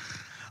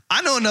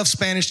 I know enough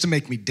Spanish to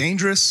make me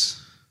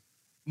dangerous,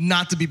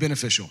 not to be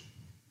beneficial.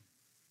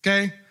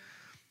 Okay?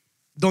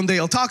 Donde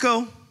el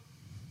taco?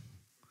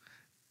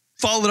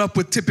 Followed up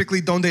with typically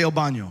donde el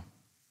baño?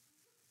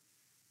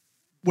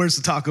 Where's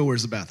the taco?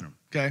 Where's the bathroom?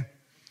 Okay?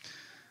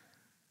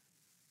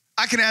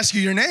 I can ask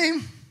you your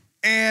name,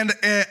 and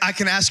I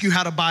can ask you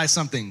how to buy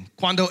something.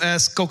 Cuando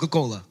es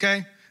Coca-Cola?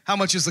 Okay? How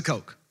much is the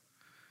Coke?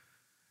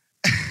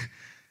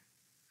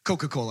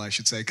 Coca-Cola, I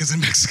should say, because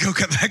in Mexico,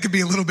 that could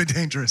be a little bit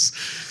dangerous.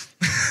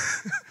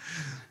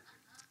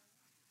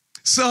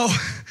 So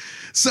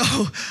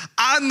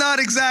I'm not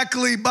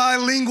exactly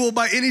bilingual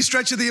by any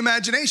stretch of the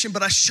imagination,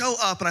 but I show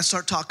up and I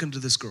start talking to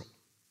this girl.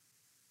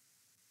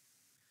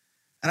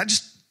 And I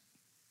just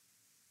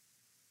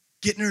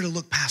getting her to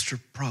look past her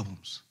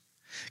problems.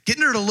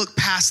 Getting her to look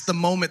past the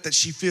moment that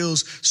she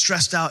feels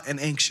stressed out and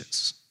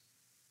anxious.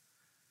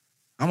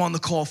 I'm on the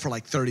call for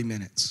like 30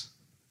 minutes.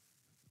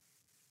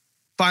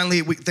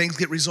 Finally, things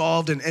get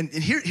resolved. And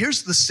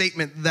here's the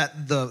statement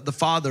that the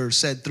father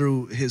said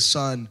through his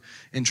son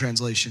in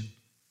translation.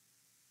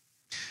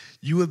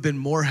 You have been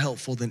more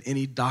helpful than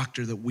any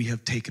doctor that we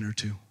have taken her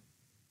to.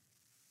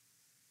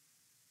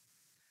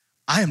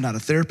 I am not a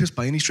therapist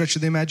by any stretch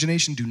of the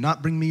imagination. Do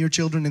not bring me your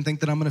children and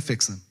think that I'm going to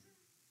fix them.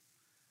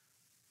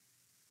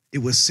 It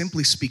was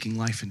simply speaking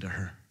life into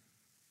her.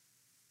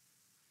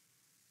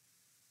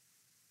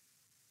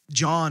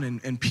 John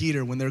and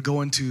Peter, when they're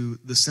going to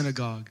the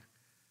synagogue,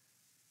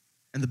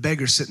 and the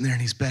beggar's sitting there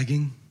and he's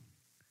begging,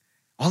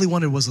 all he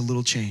wanted was a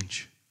little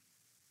change.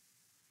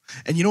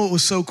 And you know what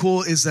was so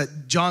cool is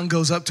that John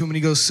goes up to him and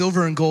he goes,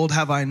 silver and gold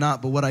have I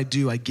not, but what I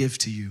do, I give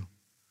to you.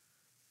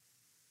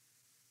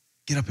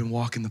 Get up and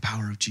walk in the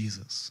power of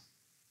Jesus.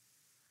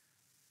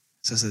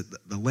 It says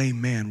that the lame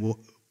man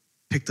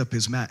picked up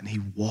his mat and he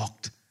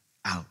walked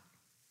out.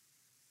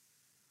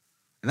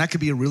 And that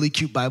could be a really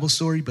cute Bible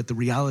story, but the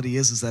reality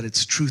is that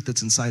it's truth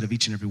that's inside of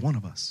each and every one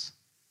of us.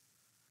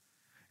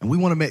 And we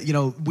want to make,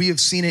 we have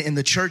seen it in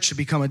the church to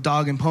become a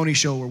dog and pony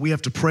show where we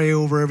have to pray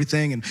over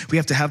everything and we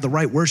have to have the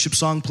right worship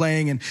song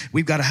playing and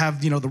we've got to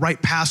have, the right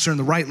pastor and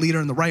the right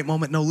leader in the right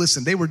moment. No,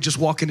 listen, they were just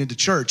walking into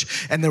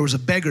church and there was a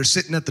beggar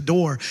sitting at the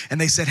door and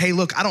they said, hey,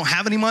 look, I don't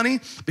have any money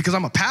because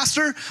I'm a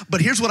pastor,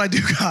 but here's what I do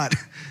got.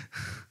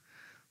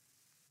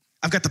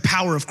 I've got the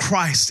power of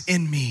Christ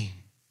in me.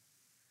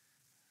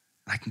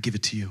 I can give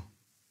it to you.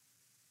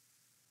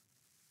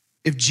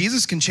 If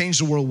Jesus can change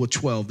the world with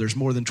 12, there's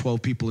more than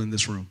 12 people in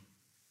this room.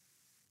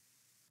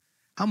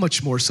 How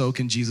much more so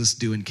can Jesus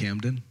do in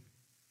Camden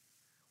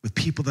with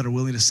people that are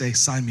willing to say,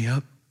 sign me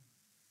up?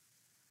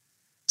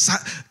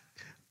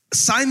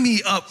 Sign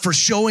me up for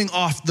showing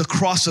off the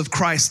cross of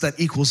Christ that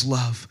equals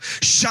love.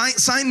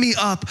 Sign me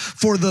up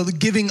for the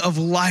giving of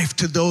life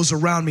to those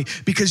around me.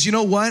 Because you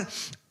know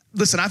what?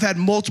 Listen, I've had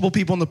multiple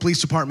people in the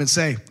police department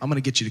say, I'm going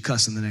to get you to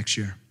cuss in the next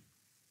year.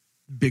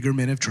 Bigger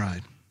men have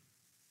tried.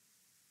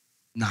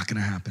 Not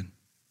going to happen.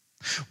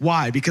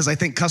 Why? Because I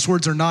think cuss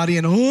words are naughty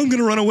and, I'm going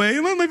to run away.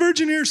 Am I my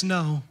virgin ears?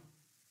 No.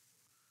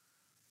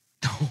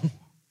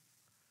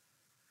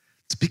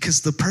 It's because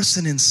the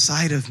person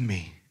inside of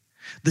me,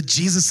 the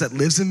Jesus that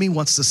lives in me,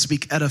 wants to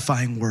speak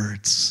edifying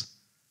words,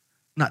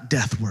 not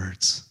death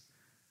words.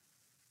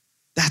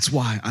 That's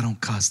why I don't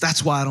cuss.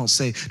 That's why I don't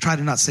try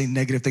to not say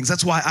negative things.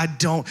 That's why I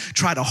don't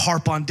try to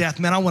harp on death.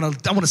 Man, I want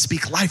to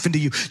speak life into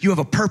you. You have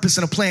a purpose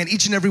and a plan,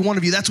 each and every one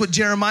of you. That's what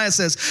Jeremiah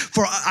says.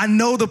 For I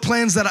know the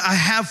plans that I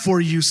have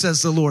for you,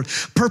 says the Lord.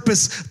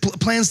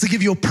 Plans to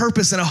give you a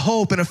purpose and a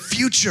hope and a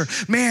future.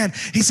 Man,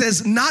 he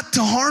says not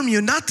to harm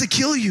you, not to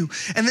kill you.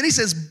 And then he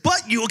says,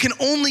 but you can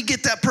only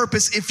get that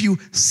purpose if you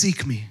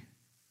seek me.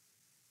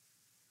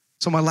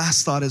 So my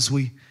last thought as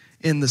we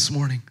end this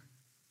morning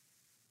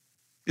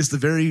is the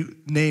very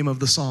name of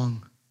the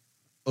song,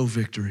 Oh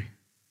Victory.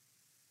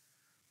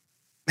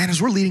 Man,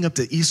 as we're leading up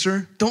to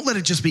Easter, don't let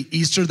it just be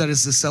Easter that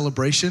is the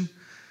celebration.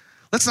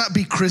 Let's not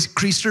be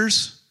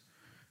Christers,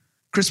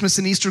 Christmas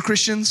and Easter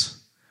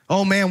Christians.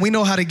 Oh man, we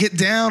know how to get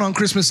down on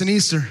Christmas and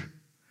Easter.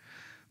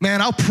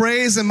 Man, I'll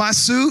praise in my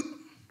suit.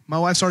 My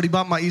wife's already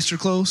bought my Easter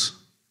clothes.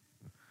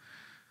 I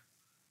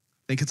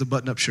think it's a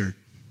button-up shirt.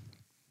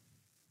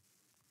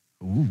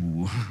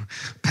 Ooh,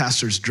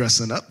 pastor's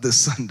dressing up this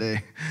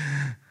Sunday.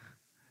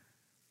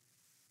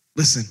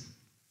 Listen,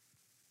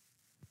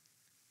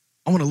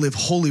 I want to live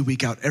Holy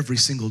Week out every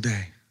single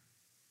day.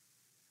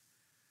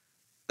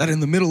 That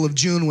in the middle of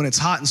June when it's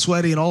hot and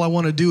sweaty and all I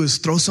want to do is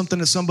throw something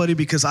at somebody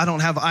because I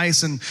don't have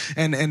ice and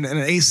an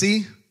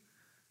AC,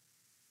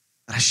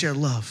 that I share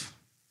love.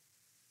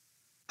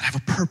 I have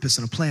a purpose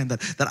and a plan,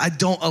 that I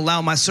don't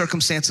allow my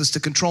circumstances to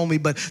control me,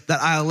 but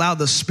that I allow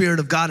the Spirit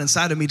of God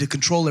inside of me to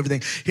control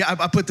everything. Yeah,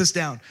 I put this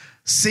down.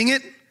 Sing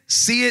it,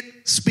 see it,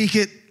 speak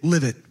it,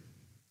 live it.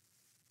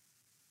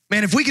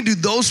 Man, if we can do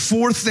those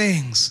 4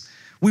 things,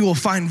 we will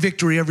find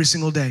victory every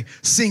single day.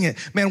 Sing it.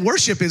 Man,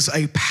 worship is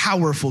a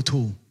powerful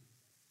tool.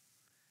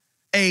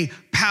 You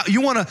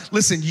want to,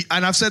 listen,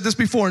 and I've said this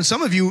before, and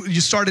some of you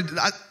started,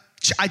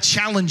 I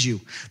challenge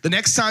you. The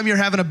next time you're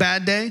having a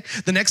bad day,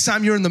 the next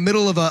time you're in the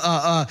middle of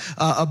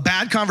a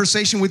bad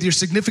conversation with your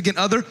significant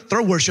other,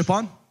 throw worship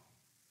on.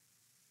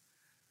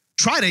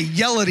 Try to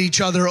yell at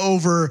each other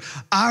over,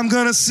 I'm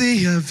going to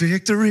see a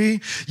victory.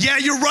 Yeah,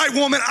 you're right,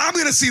 woman. I'm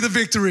going to see the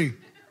victory.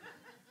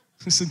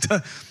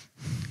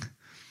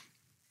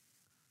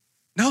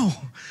 No,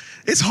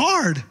 it's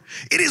hard.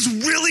 It is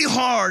really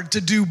hard to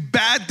do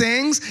bad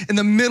things in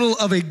the middle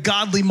of a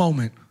godly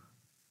moment.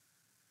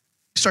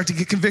 You start to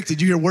get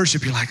convicted. You hear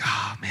worship. You're like,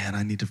 man,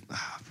 I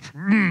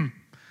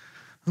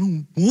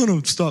don't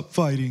want to stop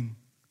fighting.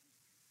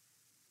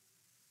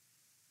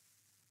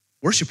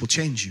 Worship will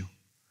change you.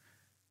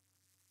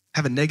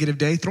 Have a negative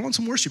day, throw on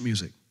some worship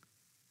music.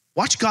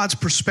 Watch God's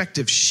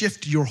perspective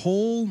shift your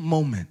whole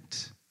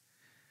moment.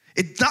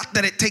 It's not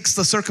that it takes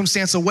the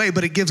circumstance away,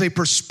 but it gives a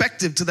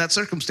perspective to that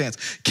circumstance.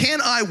 Can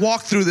I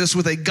walk through this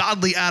with a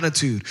godly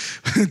attitude?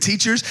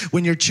 Teachers,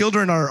 when your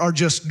children are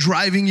just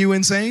driving you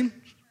insane,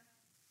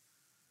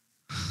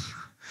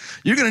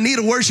 you're going to need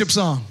a worship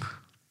song.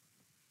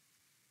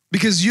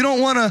 Because you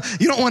don't want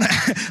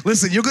to,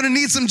 listen, you're going to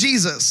need some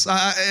Jesus.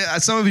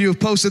 Some of you have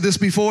posted this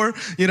before.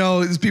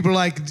 People are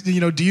like,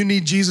 do you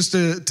need Jesus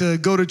to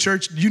go to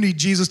church? You need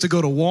Jesus to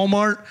go to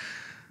Walmart.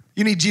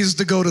 You need Jesus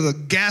to go to the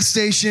gas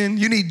station.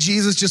 You need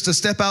Jesus just to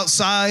step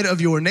outside of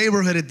your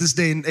neighborhood at this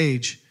day and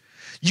age.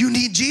 You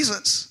need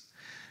Jesus.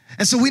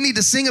 And so we need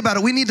to sing about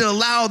it. We need to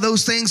allow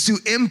those things to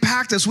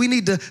impact us. We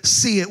need to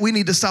see it. We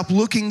need to stop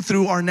looking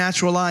through our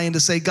natural eye and to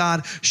say,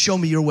 God, show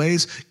me your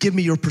ways. Give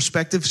me your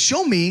perspective.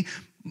 Show me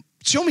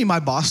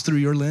my boss through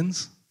your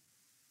lens.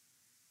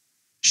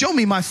 Show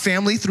me my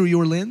family through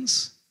your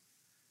lens.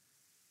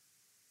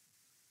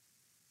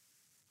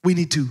 We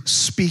need to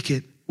speak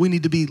it. We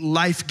need to be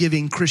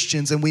life-giving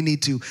Christians, and we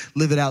need to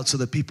live it out so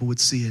that people would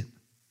see it.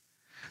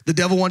 The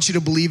devil wants you to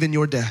believe in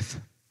your death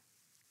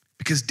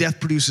because death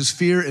produces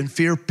fear, and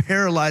fear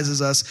paralyzes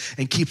us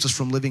and keeps us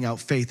from living out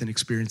faith and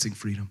experiencing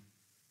freedom.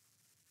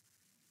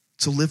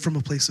 So live from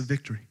a place of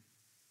victory.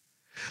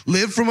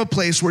 Live from a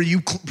place where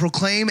you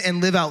proclaim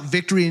and live out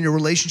victory in your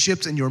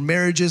relationships and your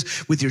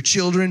marriages, with your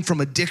children, from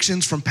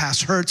addictions, from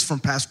past hurts, from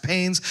past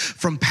pains,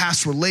 from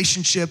past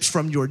relationships,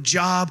 from your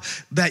job,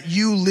 that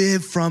you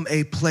live from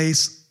a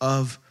place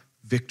of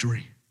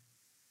victory.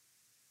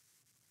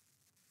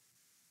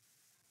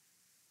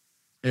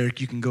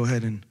 Eric, you can go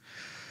ahead and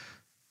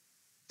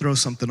throw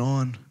something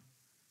on.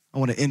 I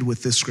want to end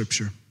with this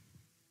scripture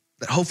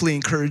that hopefully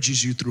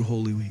encourages you through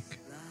Holy Week.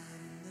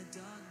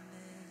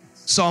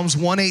 Psalms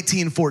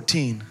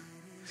 118:14.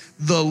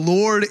 The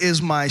Lord is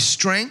my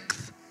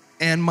strength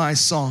and my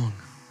song.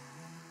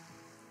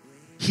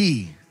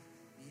 He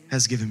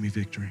has given me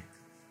victory.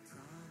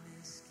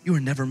 You were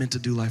never meant to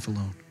do life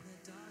alone.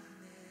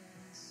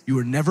 You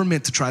were never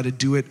meant to try to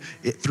do it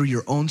through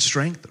your own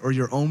strength or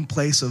your own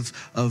place of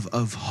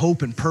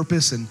hope and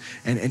purpose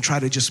and try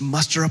to just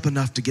muster up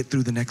enough to get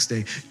through the next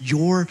day.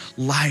 Your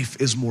life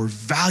is more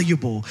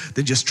valuable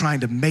than just trying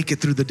to make it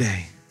through the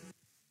day.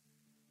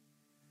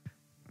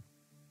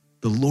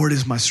 The Lord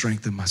is my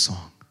strength and my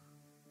song.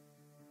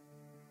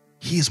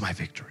 He is my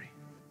victory.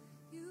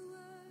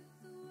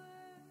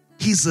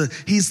 He's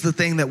the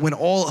thing that when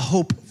all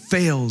hope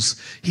fails,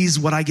 he's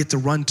what I get to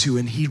run to,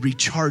 and he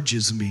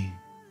recharges me.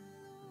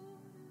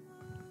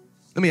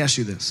 Let me ask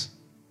you this.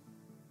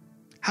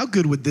 How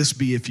good would this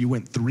be if you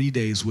went 3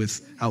 days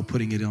without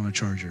putting it on a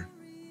charger?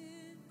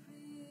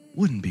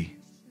 Wouldn't be.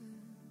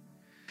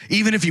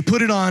 Even if you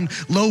put it on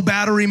low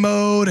battery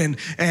mode and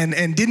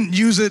didn't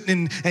use it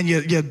and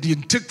you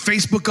took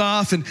Facebook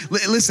off. And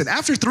listen,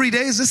 after 3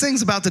 days, this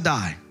thing's about to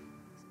die.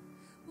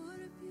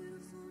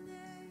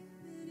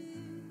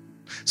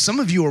 Some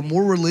of you are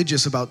more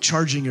religious about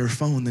charging your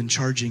phone than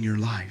charging your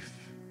life.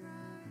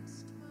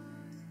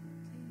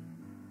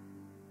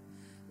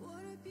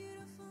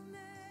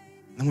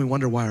 And we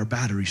wonder why our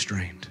battery's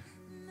drained.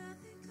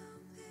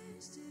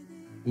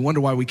 We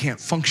wonder why we can't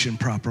function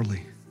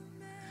properly.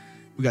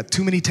 We got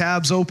too many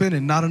tabs open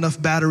and not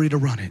enough battery to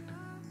run it.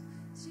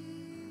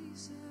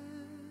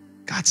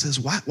 God says,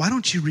 why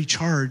don't you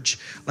recharge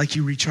like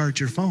you recharge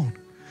your phone?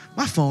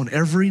 My phone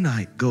every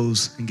night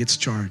goes and gets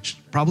charged,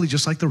 probably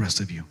just like the rest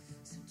of you.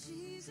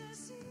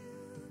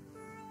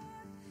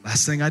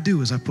 Last thing I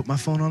do is I put my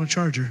phone on a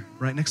charger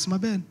right next to my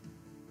bed.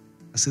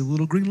 I see a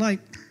little green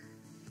light.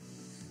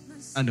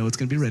 I know it's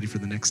going to be ready for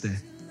the next day.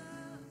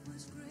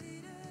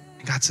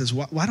 And God says,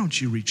 why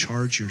don't you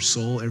recharge your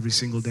soul every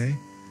single day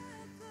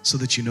so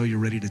that you know you're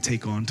ready to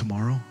take on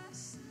tomorrow?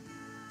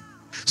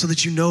 So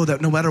that you know that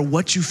no matter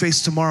what you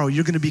face tomorrow,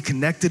 you're going to be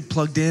connected,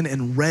 plugged in,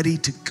 and ready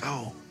to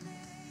go.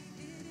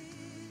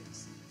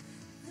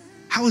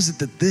 How is it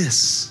that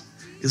this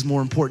is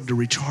more important to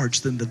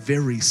recharge than the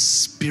very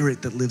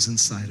spirit that lives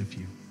inside of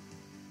you?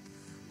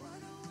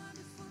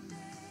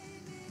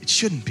 It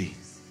shouldn't be.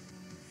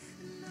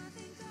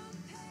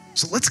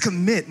 So let's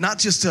commit not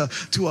just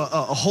to a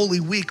holy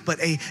week, but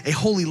a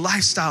holy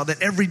lifestyle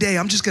that every day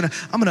I'm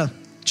gonna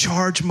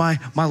charge my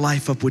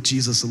life up with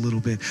Jesus a little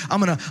bit.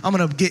 I'm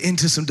gonna get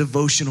into some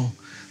devotional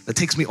that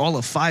takes me all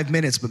of 5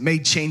 minutes, but may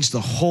change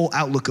the whole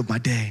outlook of my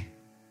day.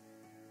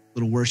 A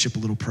little worship, a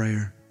little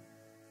prayer,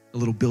 a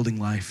little building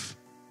life,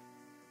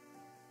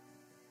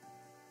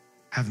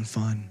 having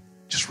fun,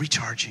 just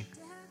recharging.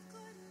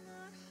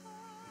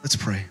 Let's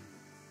pray.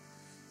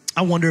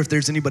 I wonder if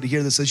there's anybody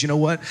here that says, you know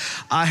what?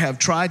 I have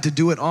tried to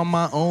do it on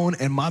my own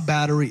and my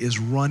battery is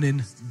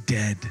running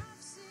dead.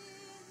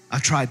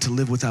 I've tried to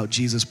live without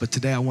Jesus, but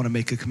today I want to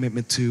make a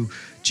commitment to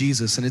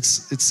Jesus. And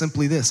it's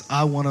simply this.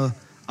 I want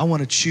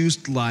to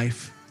choose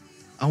life.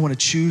 I want to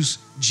choose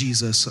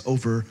Jesus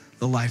over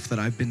the life that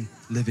I've been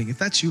living. If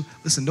that's you,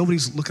 listen,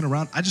 nobody's looking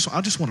around. I just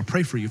want to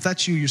pray for you. If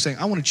that's you, you're saying,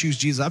 I want to choose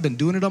Jesus. I've been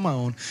doing it on my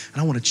own,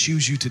 and I want to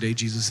choose you today,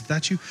 Jesus. If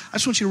that's you, I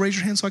just want you to raise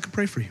your hand so I can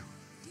pray for you.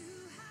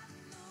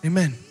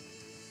 Amen.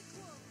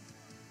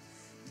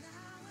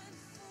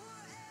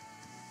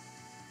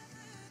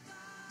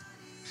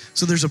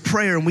 So there's a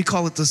prayer, and we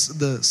call it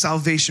the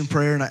salvation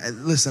prayer.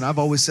 And listen, I've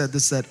always said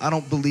this, that I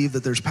don't believe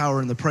that there's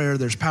power in the prayer.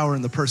 There's power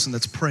in the person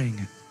that's praying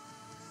it.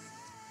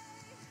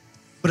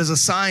 But as a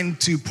sign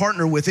to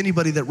partner with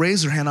anybody that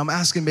raised their hand, I'm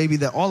asking maybe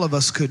that all of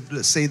us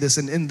could say this.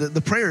 And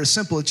the prayer is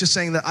simple. It's just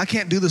saying that I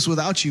can't do this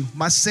without you.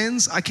 My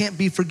sins, I can't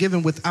be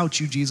forgiven without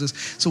you, Jesus.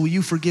 So will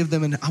you forgive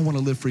them, and I want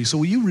to live for you. So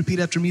will you repeat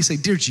after me? Say,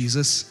 dear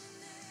Jesus,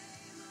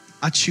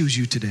 I choose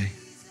you today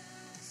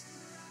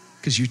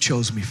because you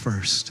chose me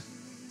first.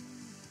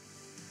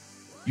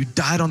 You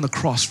died on the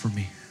cross for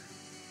me.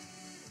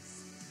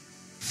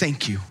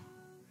 Thank you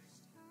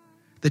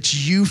that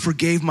you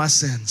forgave my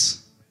sins.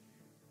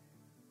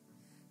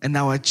 And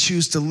now I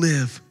choose to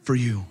live for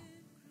you.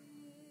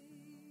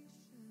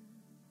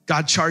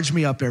 God, charge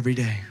me up every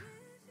day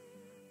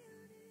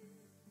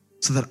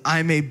so that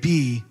I may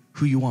be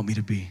who you want me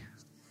to be.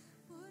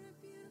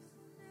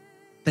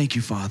 Thank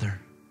you, Father.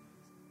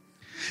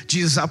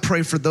 Jesus, I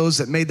pray for those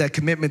that made that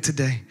commitment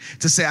today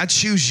to say, I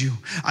choose you.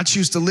 I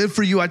choose to live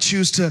for you. I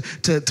choose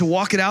to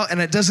walk it out.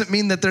 And it doesn't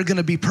mean that they're going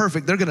to be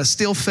perfect. They're going to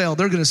still fail.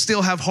 They're going to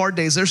still have hard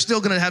days. They're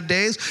still going to have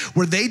days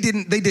where they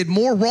did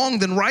more wrong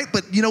than right.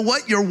 But you know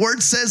what? Your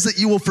word says that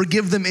you will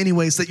forgive them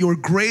anyways, that your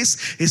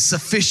grace is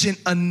sufficient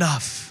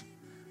enough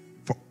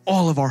for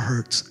all of our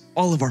hurts,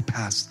 all of our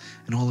past,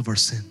 and all of our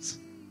sins.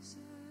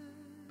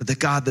 But that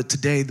God, that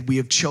today we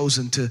have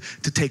chosen to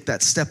take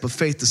that step of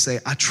faith to say,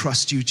 I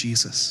trust you,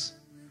 Jesus.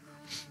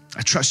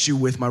 I trust you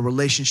with my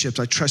relationships.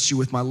 I trust you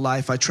with my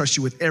life. I trust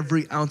you with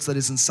every ounce that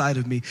is inside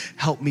of me.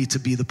 Help me to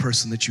be the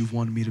person that you've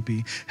wanted me to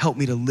be. Help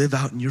me to live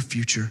out in your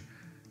future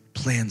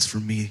plans for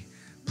me,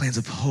 plans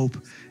of hope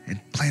and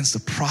plans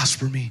to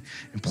prosper me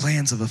and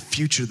plans of a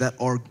future that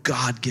are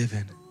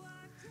God-given.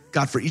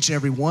 God, for each and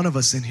every one of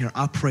us in here,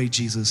 I pray,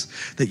 Jesus,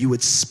 that you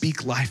would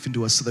speak life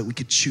into us so that we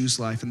could choose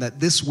life. And that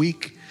this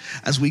week,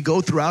 as we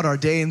go throughout our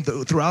day and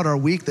throughout our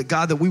week, that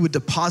God, that we would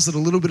deposit a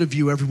little bit of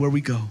you everywhere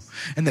we go.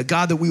 And that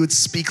God, that we would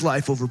speak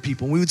life over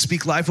people. We would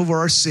speak life over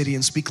our city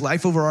and speak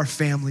life over our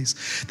families.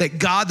 That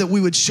God, that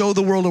we would show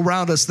the world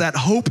around us that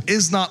hope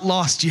is not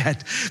lost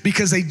yet,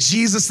 because a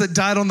Jesus that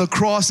died on the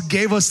cross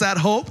gave us that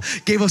hope,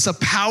 gave us a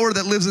power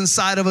that lives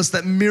inside of us,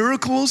 that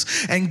miracles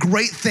and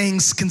great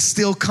things can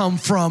still come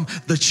from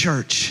the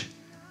church.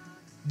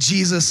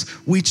 Jesus,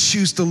 we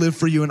choose to live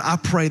for you, and I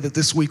pray that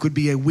this week would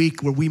be a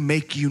week where we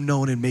make you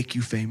known and make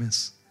you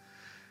famous.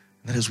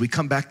 That as we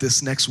come back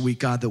this next week,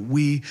 God, that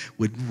we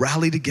would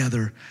rally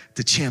together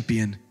to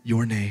champion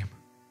your name.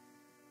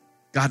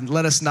 God,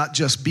 let us not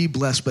just be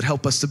blessed, but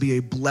help us to be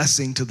a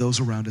blessing to those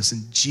around us.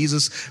 In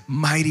Jesus'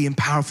 mighty and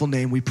powerful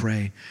name we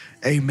pray.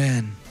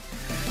 Amen.